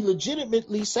actually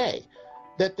legitimately say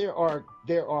that there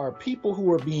are people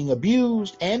who are being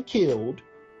abused and killed,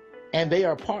 and they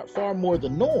are far more the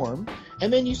norm.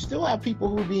 And then you still have people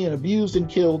who are being abused and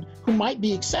killed who might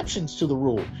be exceptions to the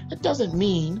rule. It doesn't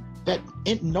mean that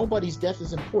nobody's death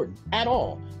is important at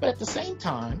all. But at the same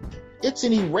time, it's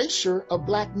an erasure of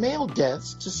black male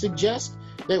deaths to suggest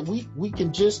that we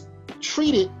can just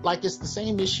treat it like it's the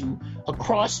same issue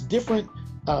across different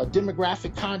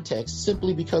demographic contexts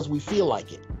simply because we feel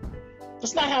like it.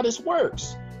 That's not how this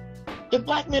works. If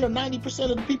black men are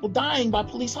 90% of the people dying by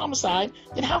police homicide,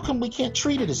 then how come we can't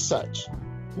treat it as such?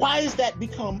 Why has that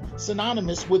become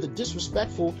synonymous with a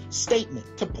disrespectful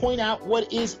statement to point out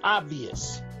what is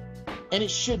obvious? And it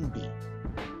shouldn't be.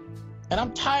 And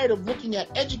I'm tired of looking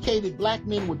at educated black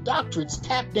men with doctorates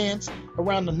tap dance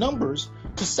around the numbers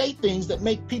to say things that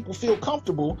make people feel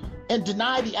comfortable and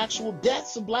deny the actual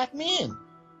deaths of black men.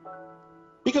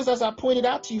 Because as I pointed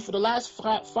out to you, for the last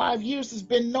 5 years, there's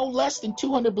been no less than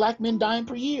 200 black men dying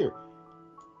per year.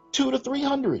 200 to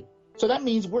 300. So that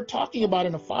means we're talking about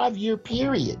in a 5-year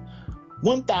period,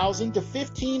 1,000 to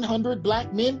 1,500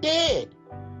 black men dead.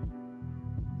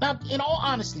 Now, in all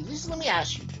honesty, let me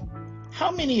ask you,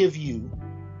 how many of you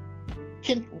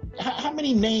how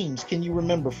many names can you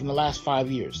remember from the last 5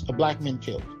 years of black men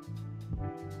killed?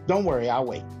 Don't worry, I'll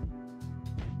wait.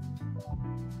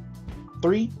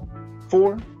 3,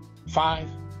 4, 5.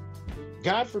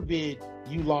 God forbid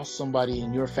you lost somebody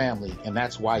in your family and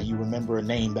that's why you remember a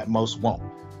name that most won't.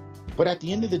 But at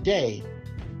the end of the day,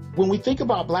 when we think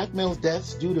about black males'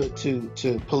 deaths due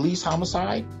to police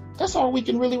homicide, that's all we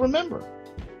can really remember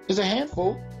is a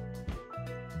handful,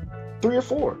 3 or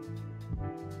 4.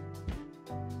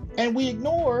 And we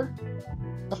ignore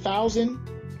 1,000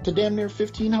 to damn near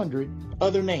 1,500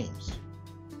 other names.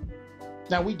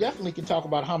 Now, we definitely can talk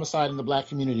about homicide in the black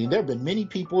community. There have been many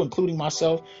people, including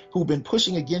myself, who've been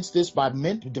pushing against this by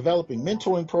developing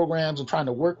mentoring programs and trying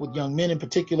to work with young men in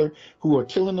particular who are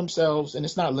killing themselves. And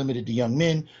it's not limited to young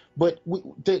men, but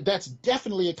that's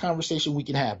definitely a conversation we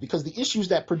can have, because the issues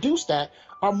that produce that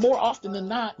are more often than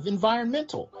not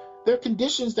environmental. They're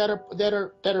conditions that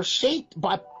are shaped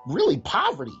by really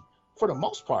poverty for the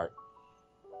most part.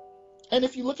 And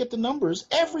if you look at the numbers,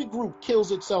 every group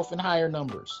kills itself in higher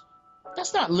numbers.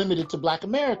 That's not limited to black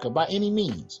America by any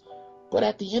means. But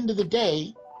at the end of the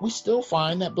day, we still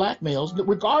find that black males,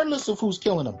 regardless of who's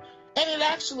killing them, and it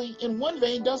actually, in one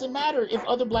vein, doesn't matter if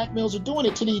other black males are doing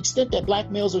it to the extent that black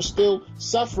males are still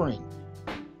suffering.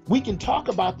 We can talk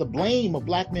about the blame of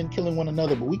black men killing one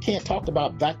another, but we can't talk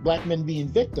about black men being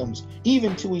victims,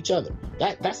 even to each other.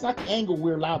 That's not the angle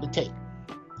we're allowed to take.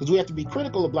 Because we have to be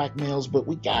critical of black males, but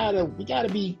we gotta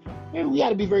be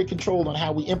very controlled on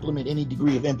how we implement any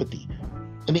degree of empathy.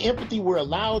 And the empathy we're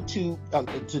allowed to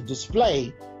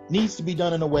display needs to be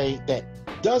done in a way that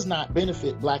does not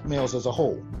benefit black males as a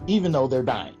whole, even though they're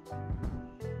dying.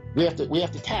 We have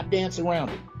to tap dance around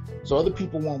it so other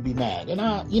people won't be mad. And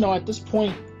at this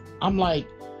point, I'm like,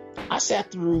 I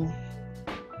sat through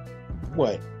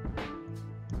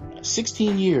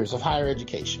 16 years of higher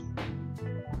education.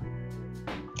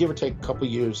 Give or take a couple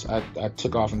years, I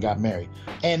took off and got married.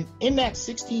 And in that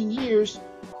 16 years,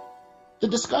 the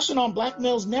discussion on black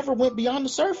males never went beyond the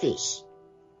surface.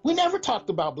 We never talked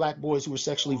about black boys who were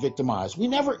sexually victimized.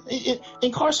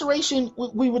 Incarceration,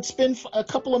 we would spend a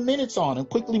couple of minutes on and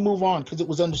quickly move on because it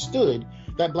was understood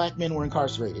that black men were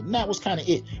incarcerated. And that was kind of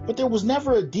it. But there was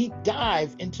never a deep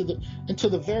dive into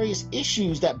the various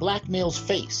issues that black males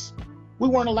face. We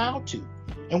weren't allowed to.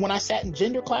 And when I sat in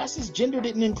gender classes, gender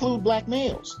didn't include black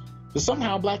males. But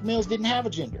somehow black males didn't have a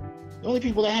gender. The only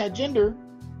people that had gender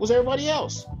was everybody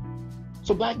else.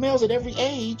 So black males at every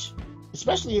age,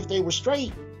 especially if they were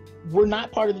straight, were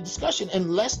not part of the discussion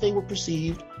unless they were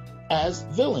perceived as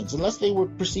villains, unless they were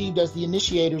perceived as the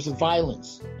initiators of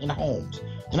violence in homes.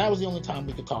 And that was the only time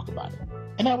we could talk about it.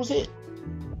 And that was it.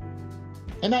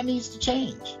 And that needs to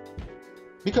change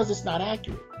because it's not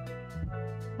accurate,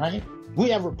 right? We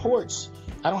have reports.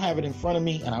 I don't have it in front of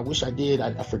me, and I wish I did.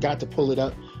 I forgot to pull it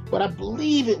up. But I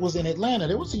believe it was in Atlanta.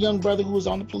 There was a young brother who was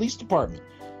on the police department.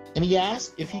 And he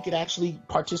asked if he could actually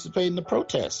participate in the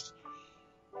protest.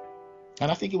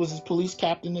 And I think it was his police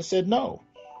captain that said no.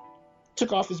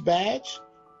 Took off his badge,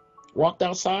 walked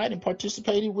outside, and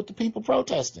participated with the people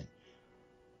protesting.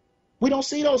 We don't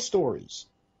see those stories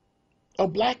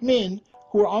of black men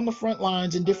who are on the front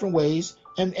lines in different ways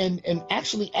and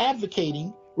actually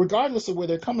advocating, regardless of where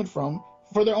they're coming from,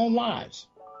 for their own lives.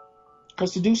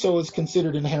 Because to do so is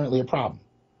considered inherently a problem.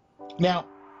 Now,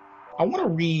 I want to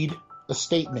read a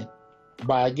statement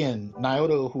by, again,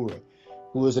 Nyota Uhura,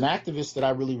 who is an activist that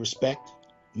I really respect,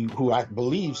 who I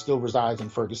believe still resides in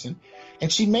Ferguson.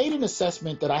 And she made an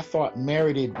assessment that I thought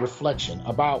merited reflection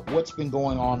about what's been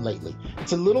going on lately.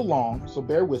 It's a little long, so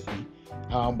bear with me,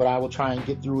 but I will try and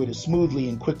get through it as smoothly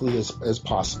and quickly as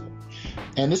possible.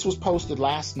 And this was posted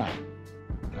last night,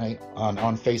 right,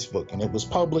 on Facebook, and it was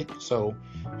public, so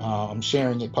I'm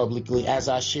sharing it publicly as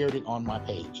I shared it on my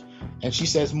page. And she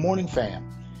says, "Morning fam,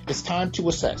 it's time to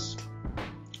assess.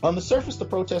 On the surface, the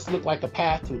protests look like a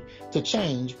path to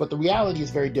change, but the reality is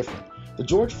very different. The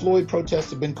George Floyd protests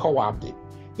have been co-opted.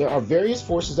 There are various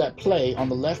forces at play on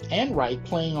the left and right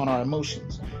playing on our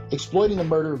emotions, exploiting the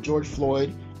murder of George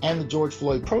Floyd and the George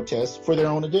Floyd protests for their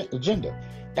own agenda.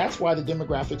 That's why the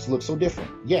demographics look so different.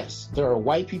 Yes, there are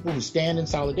white people who stand in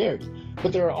solidarity,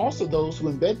 but there are also those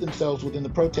who embed themselves within the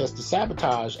protest to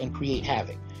sabotage and create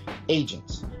havoc,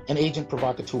 agents and agent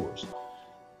provocateurs.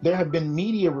 There have been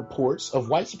media reports of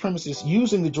white supremacists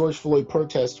using the George Floyd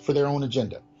protest for their own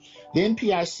agenda. The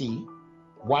NPIC,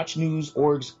 Watch News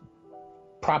Org's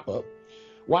prop up,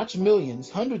 watch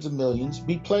millions, hundreds of millions,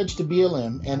 be pledged to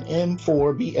BLM and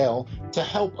M4BL to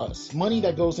help us. Money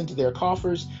that goes into their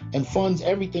coffers and funds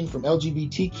everything from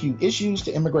LGBTQ issues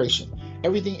to immigration.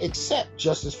 Everything except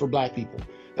justice for black people.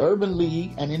 The Urban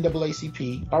League and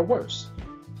NAACP are worse.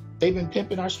 They've been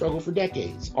pimping our struggle for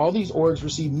decades. All these orgs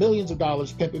receive millions of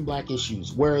dollars pimping black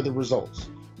issues. Where are the results?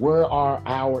 Where are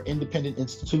our independent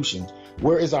institutions?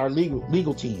 Where is our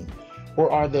legal team?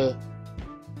 Or are the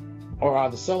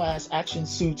sell-ass action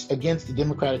suits against the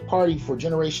Democratic Party for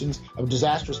generations of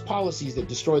disastrous policies that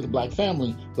destroyed the black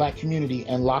family, black community,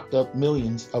 and locked up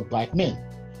millions of black men?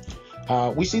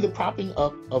 We see the propping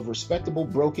up of respectable,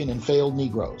 broken, and failed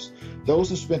Negroes. Those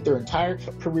who spent their entire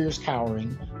careers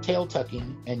cowering,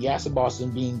 tail-tucking, and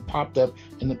yassabossing being propped up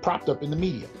in the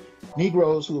media.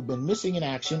 Negroes who have been missing in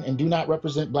action and do not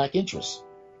represent black interests,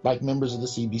 like members of the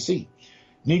CBC.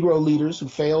 Negro leaders who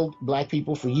failed black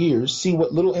people for years see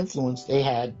what little influence they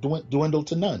had dwindle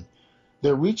to none.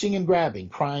 They're reaching and grabbing,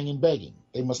 crying and begging.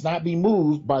 We must not be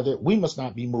moved by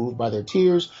their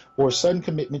tears or sudden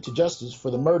commitment to justice for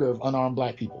the murder of unarmed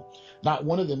black people. Not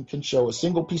one of them can show a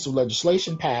single piece of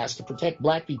legislation passed to protect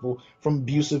black people from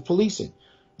abusive policing.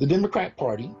 The Democrat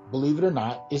Party, believe it or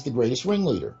not, is the greatest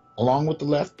ringleader, along with the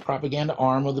left propaganda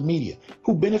arm of the media.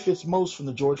 Who benefits most from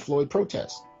the George Floyd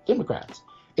protests? Democrats.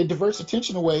 It diverts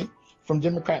attention away from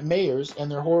Democrat mayors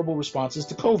and their horrible responses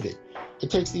to COVID. It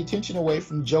takes the attention away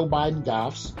from Joe Biden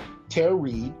gaffes, Tara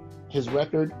Reid, his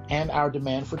record, and our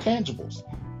demand for tangibles.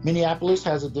 Minneapolis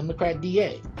has a Democrat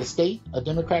DA, the state a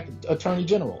Democrat attorney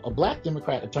general, a black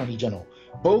Democrat attorney general.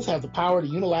 Both have the power to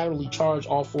unilaterally charge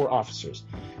all 4 officers.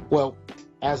 Well,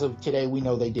 as of today, we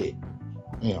know they did.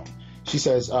 She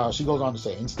says, she goes on to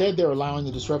say, instead, they're allowing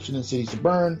the disruption in cities to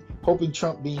burn, hoping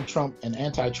Trump being Trump and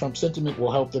anti-Trump sentiment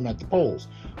will help them at the polls.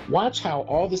 Watch how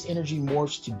all this energy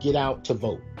morphs to get out to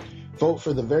vote. Vote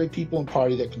for the very people and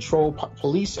party that control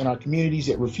police in our communities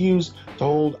yet refuse to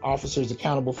hold officers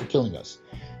accountable for killing us.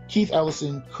 Keith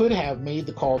Ellison could have made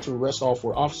the call to arrest all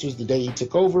 4 officers the day he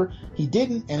took over. He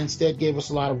didn't, and instead gave us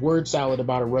a lot of word salad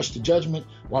about a rush to judgment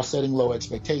while setting low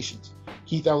expectations.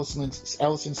 Keith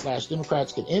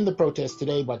Ellison/Democrats could end the protest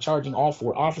today by charging all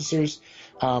 4 officers,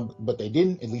 but they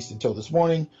didn't, at least until this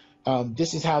morning.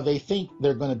 This is how they think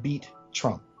they're going to beat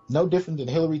Trump. No different than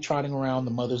Hillary trotting around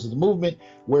the mothers of the movement.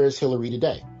 Where is Hillary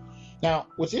today? Now,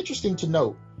 what's interesting to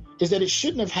note is that it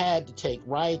shouldn't have had to take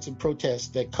riots and protests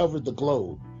that covered the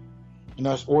globe in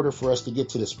order for us to get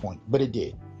to this point, but it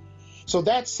did. So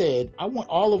that said, I want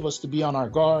all of us to be on our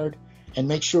guard and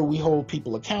make sure we hold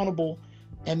people accountable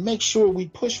and make sure we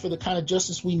push for the kind of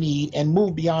justice we need and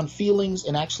move beyond feelings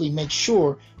and actually make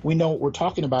sure we know what we're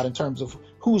talking about in terms of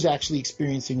who's actually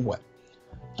experiencing what.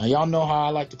 Now, y'all know how I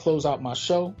like to close out my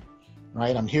show,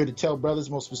 right? I'm here to tell brothers,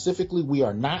 most specifically, we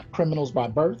are not criminals by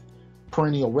birth,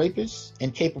 perennial rapists,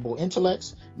 incapable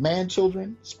intellects,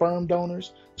 man-children, sperm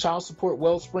donors, child support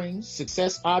wellsprings,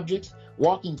 success objects,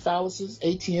 walking phalluses,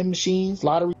 ATM machines,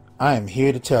 lottery. I am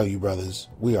here to tell you, brothers,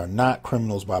 we are not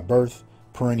criminals by birth,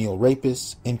 perennial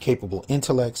rapists, incapable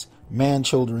intellects,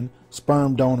 man-children,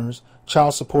 sperm donors,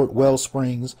 child support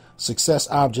wellsprings, success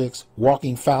objects,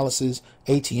 walking phalluses,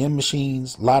 ATM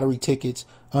machines, lottery tickets,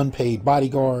 unpaid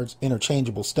bodyguards,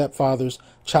 interchangeable stepfathers,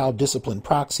 child discipline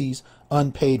proxies,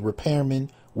 unpaid repairmen,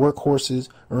 workhorses,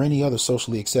 or any other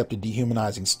socially accepted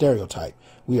dehumanizing stereotype.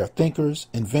 We are thinkers,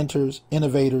 inventors,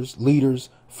 innovators, leaders,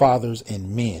 fathers,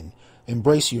 and men.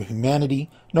 Embrace your humanity,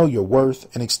 know your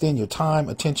worth, and extend your time,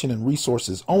 attention, and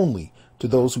resources only to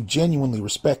those who genuinely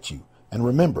respect you. And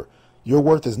remember, your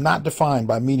worth is not defined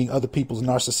by meeting other people's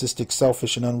narcissistic,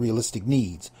 selfish, and unrealistic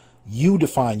needs. You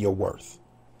define your worth.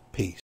 Peace.